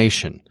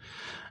Carnation.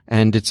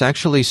 And it's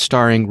actually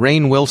starring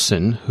Rainn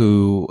Wilson,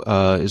 who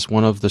is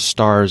one of the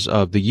stars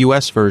of the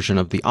U.S. version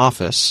of The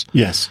Office.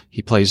 Yes.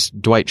 He plays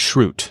Dwight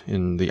Schrute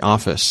in The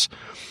Office.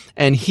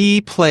 And he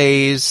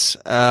plays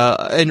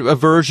a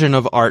version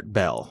of Art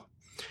Bell.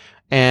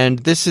 And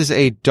this is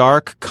a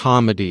dark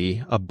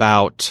comedy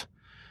about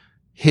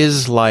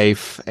his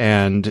life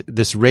and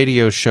this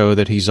radio show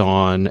that he's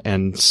on,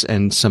 and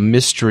some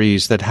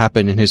mysteries that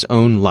happen in his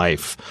own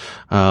life.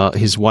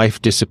 His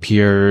wife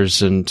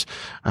disappears, and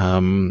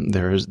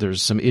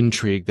there's some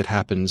intrigue that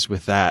happens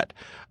with that.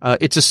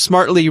 It's a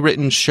smartly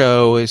written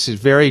show. It's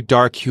very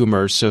dark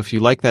humor. So if you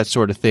like that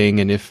sort of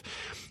thing, and if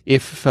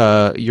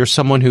you're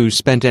someone who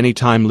spent any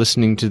time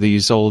listening to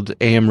these old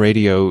AM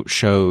radio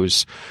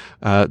shows,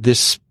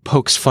 this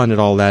pokes fun at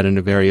all that in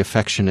a very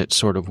affectionate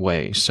sort of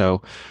way.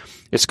 So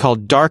it's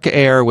called Dark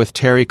Air with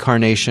Terry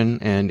Carnation,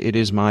 and it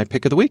is my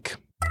pick of the week.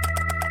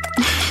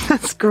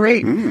 That's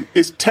great.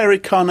 Is Terry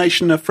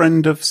Carnation a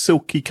friend of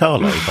Silky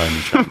Carlo by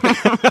any chance?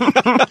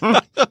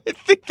 I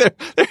think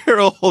they're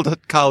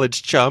old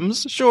college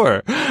chums,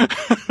 sure.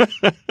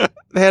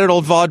 They had an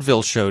old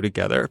vaudeville show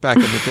together back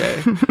in the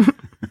day.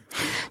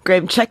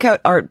 Graham, check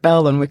out Art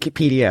Bell on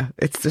Wikipedia.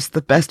 It's just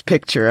the best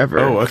picture ever.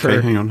 Oh,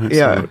 okay. Hang on. Let's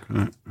yeah.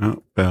 look.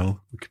 Art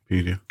Bell,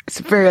 Wikipedia. It's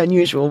a very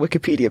unusual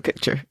Wikipedia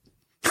picture.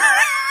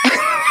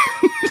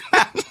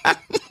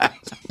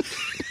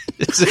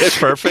 Is it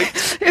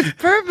perfect? It's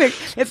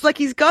perfect. It's like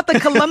he's got the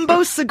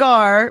Columbo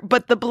cigar,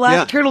 but the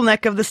black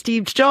turtleneck of the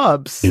Steve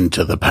Jobs.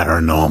 Into the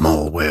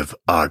paranormal with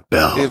Art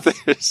Bell.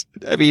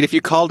 If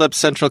you called up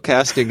Central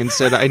Casting and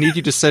said, I need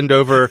you to send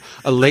over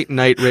a late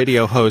night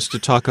radio host to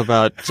talk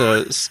about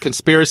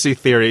conspiracy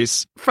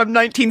theories. From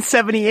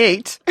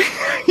 1978.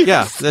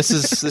 Yeah, this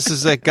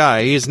is that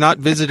guy. He has not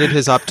visited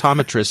his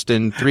optometrist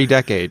in 3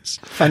 decades.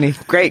 Funny.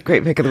 Great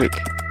pick of the week.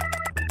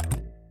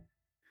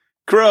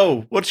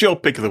 Crow, what's your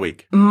pick of the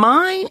week?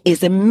 Mine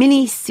is a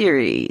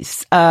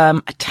mini-series,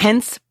 a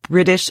tense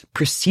British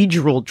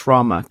procedural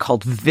drama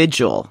called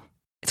Vigil.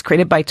 It's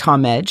created by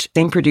Tom Edge,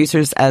 same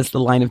producers as The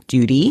Line of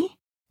Duty,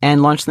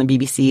 and launched on the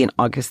BBC in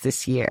August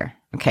this year.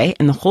 Okay,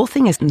 and the whole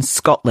thing is in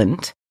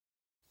Scotland,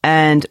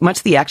 and much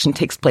of the action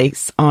takes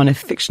place on a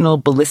fictional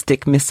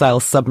ballistic missile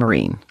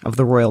submarine of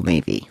the Royal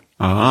Navy.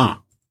 Ah.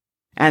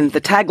 And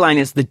the tagline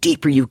is, the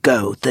deeper you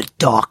go, the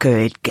darker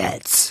it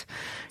gets.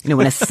 You know,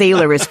 when a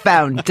sailor is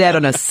found dead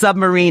on a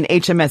submarine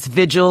HMS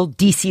Vigil,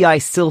 DCI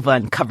Silva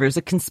uncovers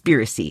a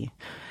conspiracy.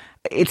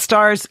 It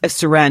stars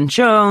Saran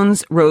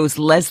Jones, Rose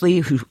Leslie,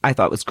 who I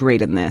thought was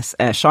great in this,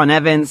 Sean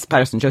Evans,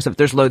 Patterson Joseph.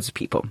 There's loads of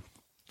people.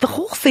 The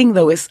whole thing,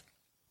 though, is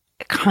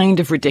kind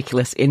of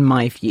ridiculous in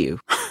my view.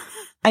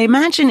 I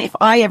imagine if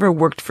I ever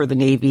worked for the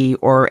Navy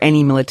or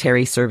any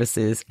military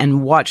services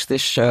and watched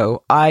this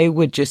show, I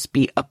would just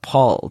be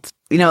appalled.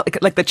 You know,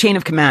 like the chain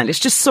of command. It's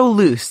just so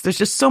loose. There's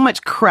just so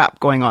much crap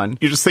going on.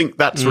 You just think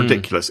that's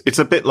ridiculous. It's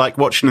a bit like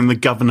watching the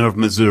governor of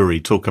Missouri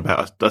talk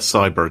about a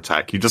cyber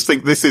attack. You just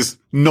think this is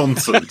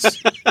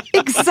nonsense.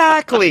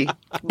 Exactly.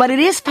 But it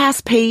is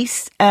fast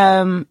paced.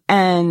 And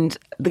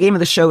the game of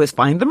the show is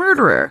find the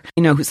murderer,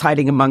 you know, who's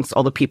hiding amongst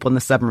all the people in the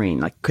submarine.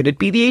 Like, could it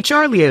be the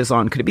HR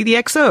liaison? Could it be the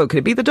XO? Could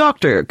it be the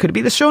doctor? Could it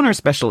be the sonar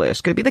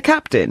specialist? Could it be the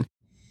captain?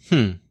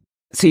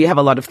 So you have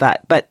a lot of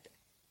that. But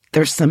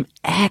there's some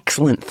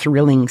excellent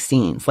thrilling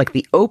scenes. Like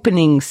the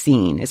opening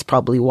scene is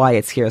probably why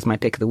it's here as my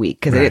pick of the week.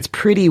 Because it's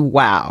pretty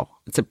wow.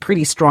 It's a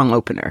pretty strong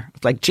opener.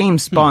 It's like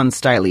James Bond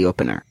style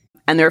opener.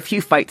 And there are a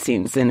few fight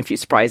scenes and a few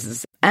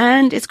surprises.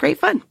 And it's great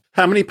fun.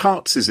 How many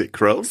parts is it,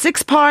 Kroll?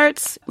 6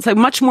 parts. It's like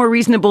much more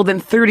reasonable than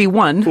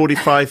 31.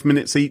 45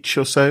 minutes each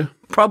or so?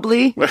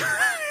 Probably.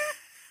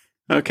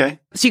 Okay.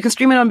 So you can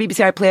stream it on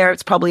BBC iPlayer.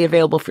 It's probably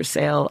available for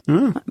sale.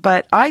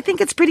 But I think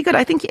it's pretty good.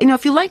 I think, you know,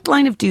 if you liked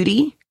Line of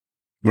Duty.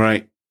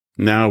 Right.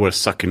 Now we're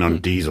sucking on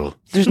diesel.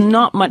 There's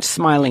not much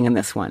smiling in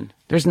this one.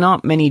 There's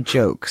not many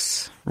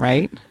jokes,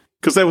 right?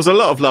 Because there was a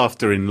lot of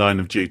laughter in Line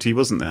of Duty,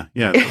 wasn't there?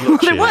 Yeah. Well,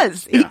 there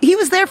was. Yeah. He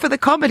was there for the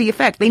comedy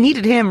effect. They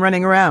needed him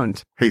running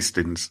around.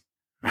 Hastings.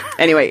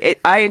 Anyway,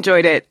 I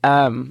enjoyed it.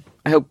 I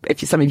hope if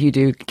some of you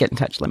do, get in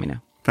touch, let me know.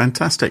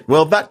 Fantastic.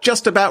 Well, that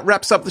just about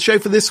wraps up the show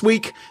for this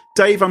week.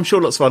 Dave, I'm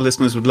sure lots of our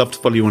listeners would love to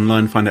follow you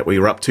online, find out what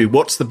you're up to.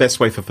 What's the best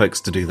way for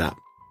folks to do that?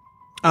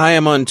 I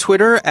am on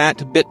Twitter at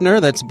Bittner,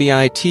 that's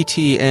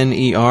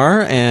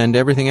Bittner, and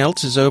everything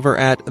else is over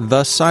at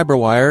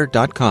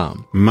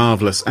thecyberwire.com.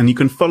 Marvellous. And you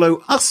can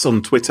follow us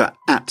on Twitter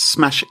at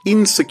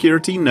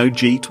SmashInSecurity, no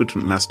G, Twitter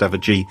and last have a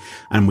G.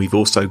 And we've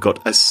also got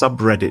a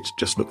subreddit.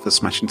 Just look for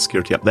Smash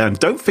Insecurity up there. And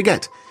don't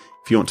forget,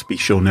 if you want to be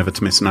sure never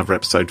to miss another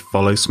episode,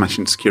 follow Smash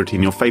Insecurity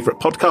in your favourite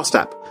podcast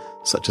app,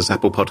 such as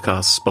Apple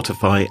Podcasts,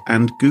 Spotify,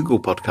 and Google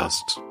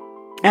Podcasts.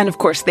 And of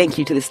course, thank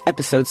you to this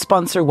episode's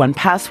sponsor,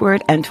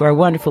 1Password, and to our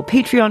wonderful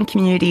Patreon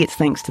community. It's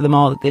thanks to them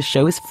all that this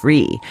show is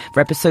free. For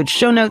episode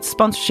show notes,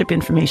 sponsorship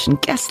information,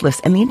 guest lists,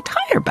 and the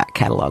entire back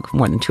catalogue of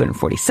more than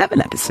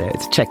 247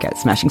 episodes, check out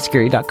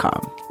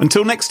smashingsecurity.com.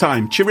 Until next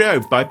time, cheerio.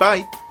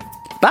 Bye-bye.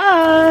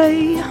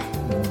 Bye.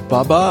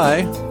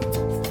 Bye-bye.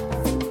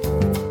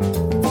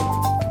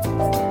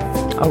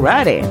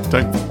 Alrighty.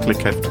 Don't click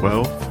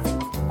F12.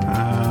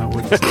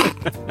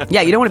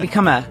 Yeah, you don't want to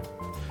become a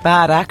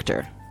bad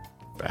actor.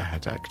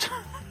 Bad act.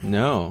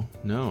 No.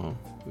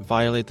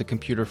 Violate the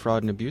Computer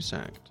Fraud and Abuse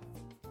Act.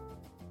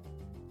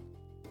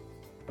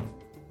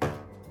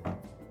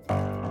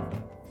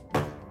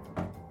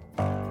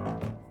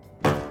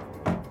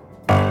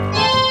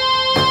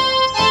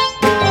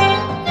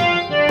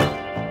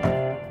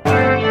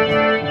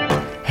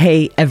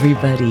 Hey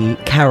everybody,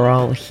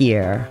 Carol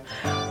here.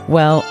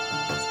 Well,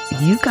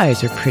 you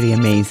guys are pretty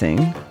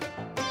amazing.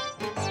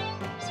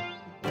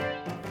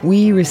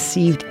 We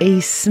received a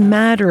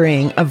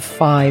smattering of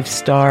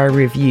 5-star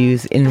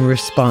reviews in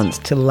response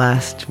to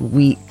last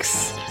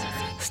week's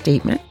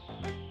statement.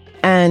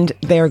 And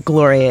they're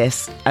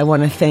glorious. I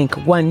want to thank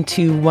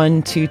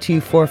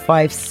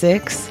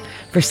 121222456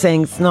 for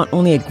saying it's not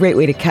only a great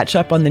way to catch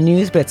up on the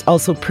news, but it's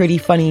also pretty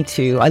funny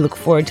too. I look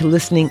forward to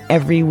listening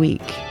every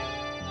week.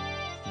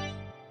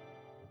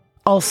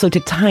 Also to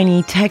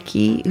Tiny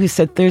Techie, who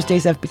said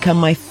Thursdays have become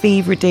my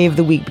favorite day of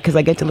the week because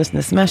I get to listen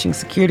to Smashing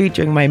Security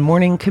during my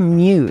morning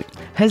commute.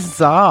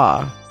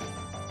 Huzzah!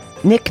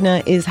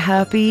 Nickna is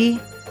happy,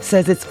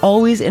 says it's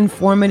always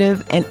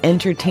informative and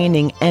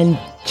entertaining and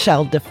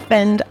shall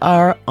defend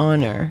our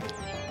honor.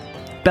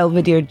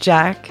 Belvedere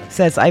Jack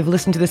says, I've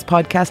listened to this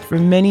podcast for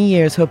many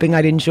years hoping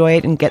I'd enjoy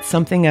it and get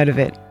something out of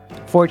it.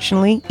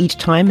 Fortunately, each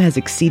time has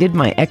exceeded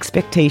my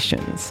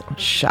expectations. Oh,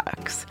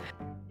 shucks.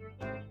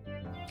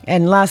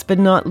 And last but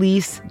not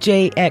least,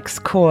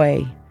 JX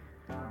Coy,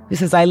 who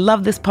says, I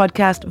love this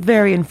podcast,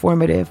 very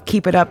informative.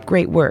 Keep it up,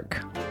 great work.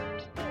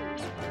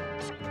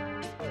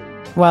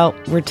 Well,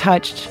 we're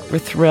touched, we're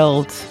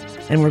thrilled,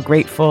 and we're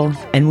grateful,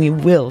 and we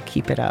will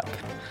keep it up.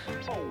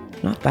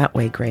 Not that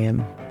way,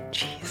 Graham.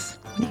 Jeez,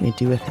 what are you going to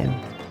do with him?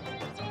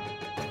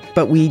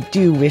 But we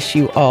do wish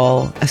you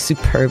all a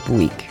superb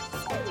week.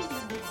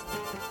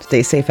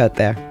 Stay safe out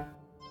there.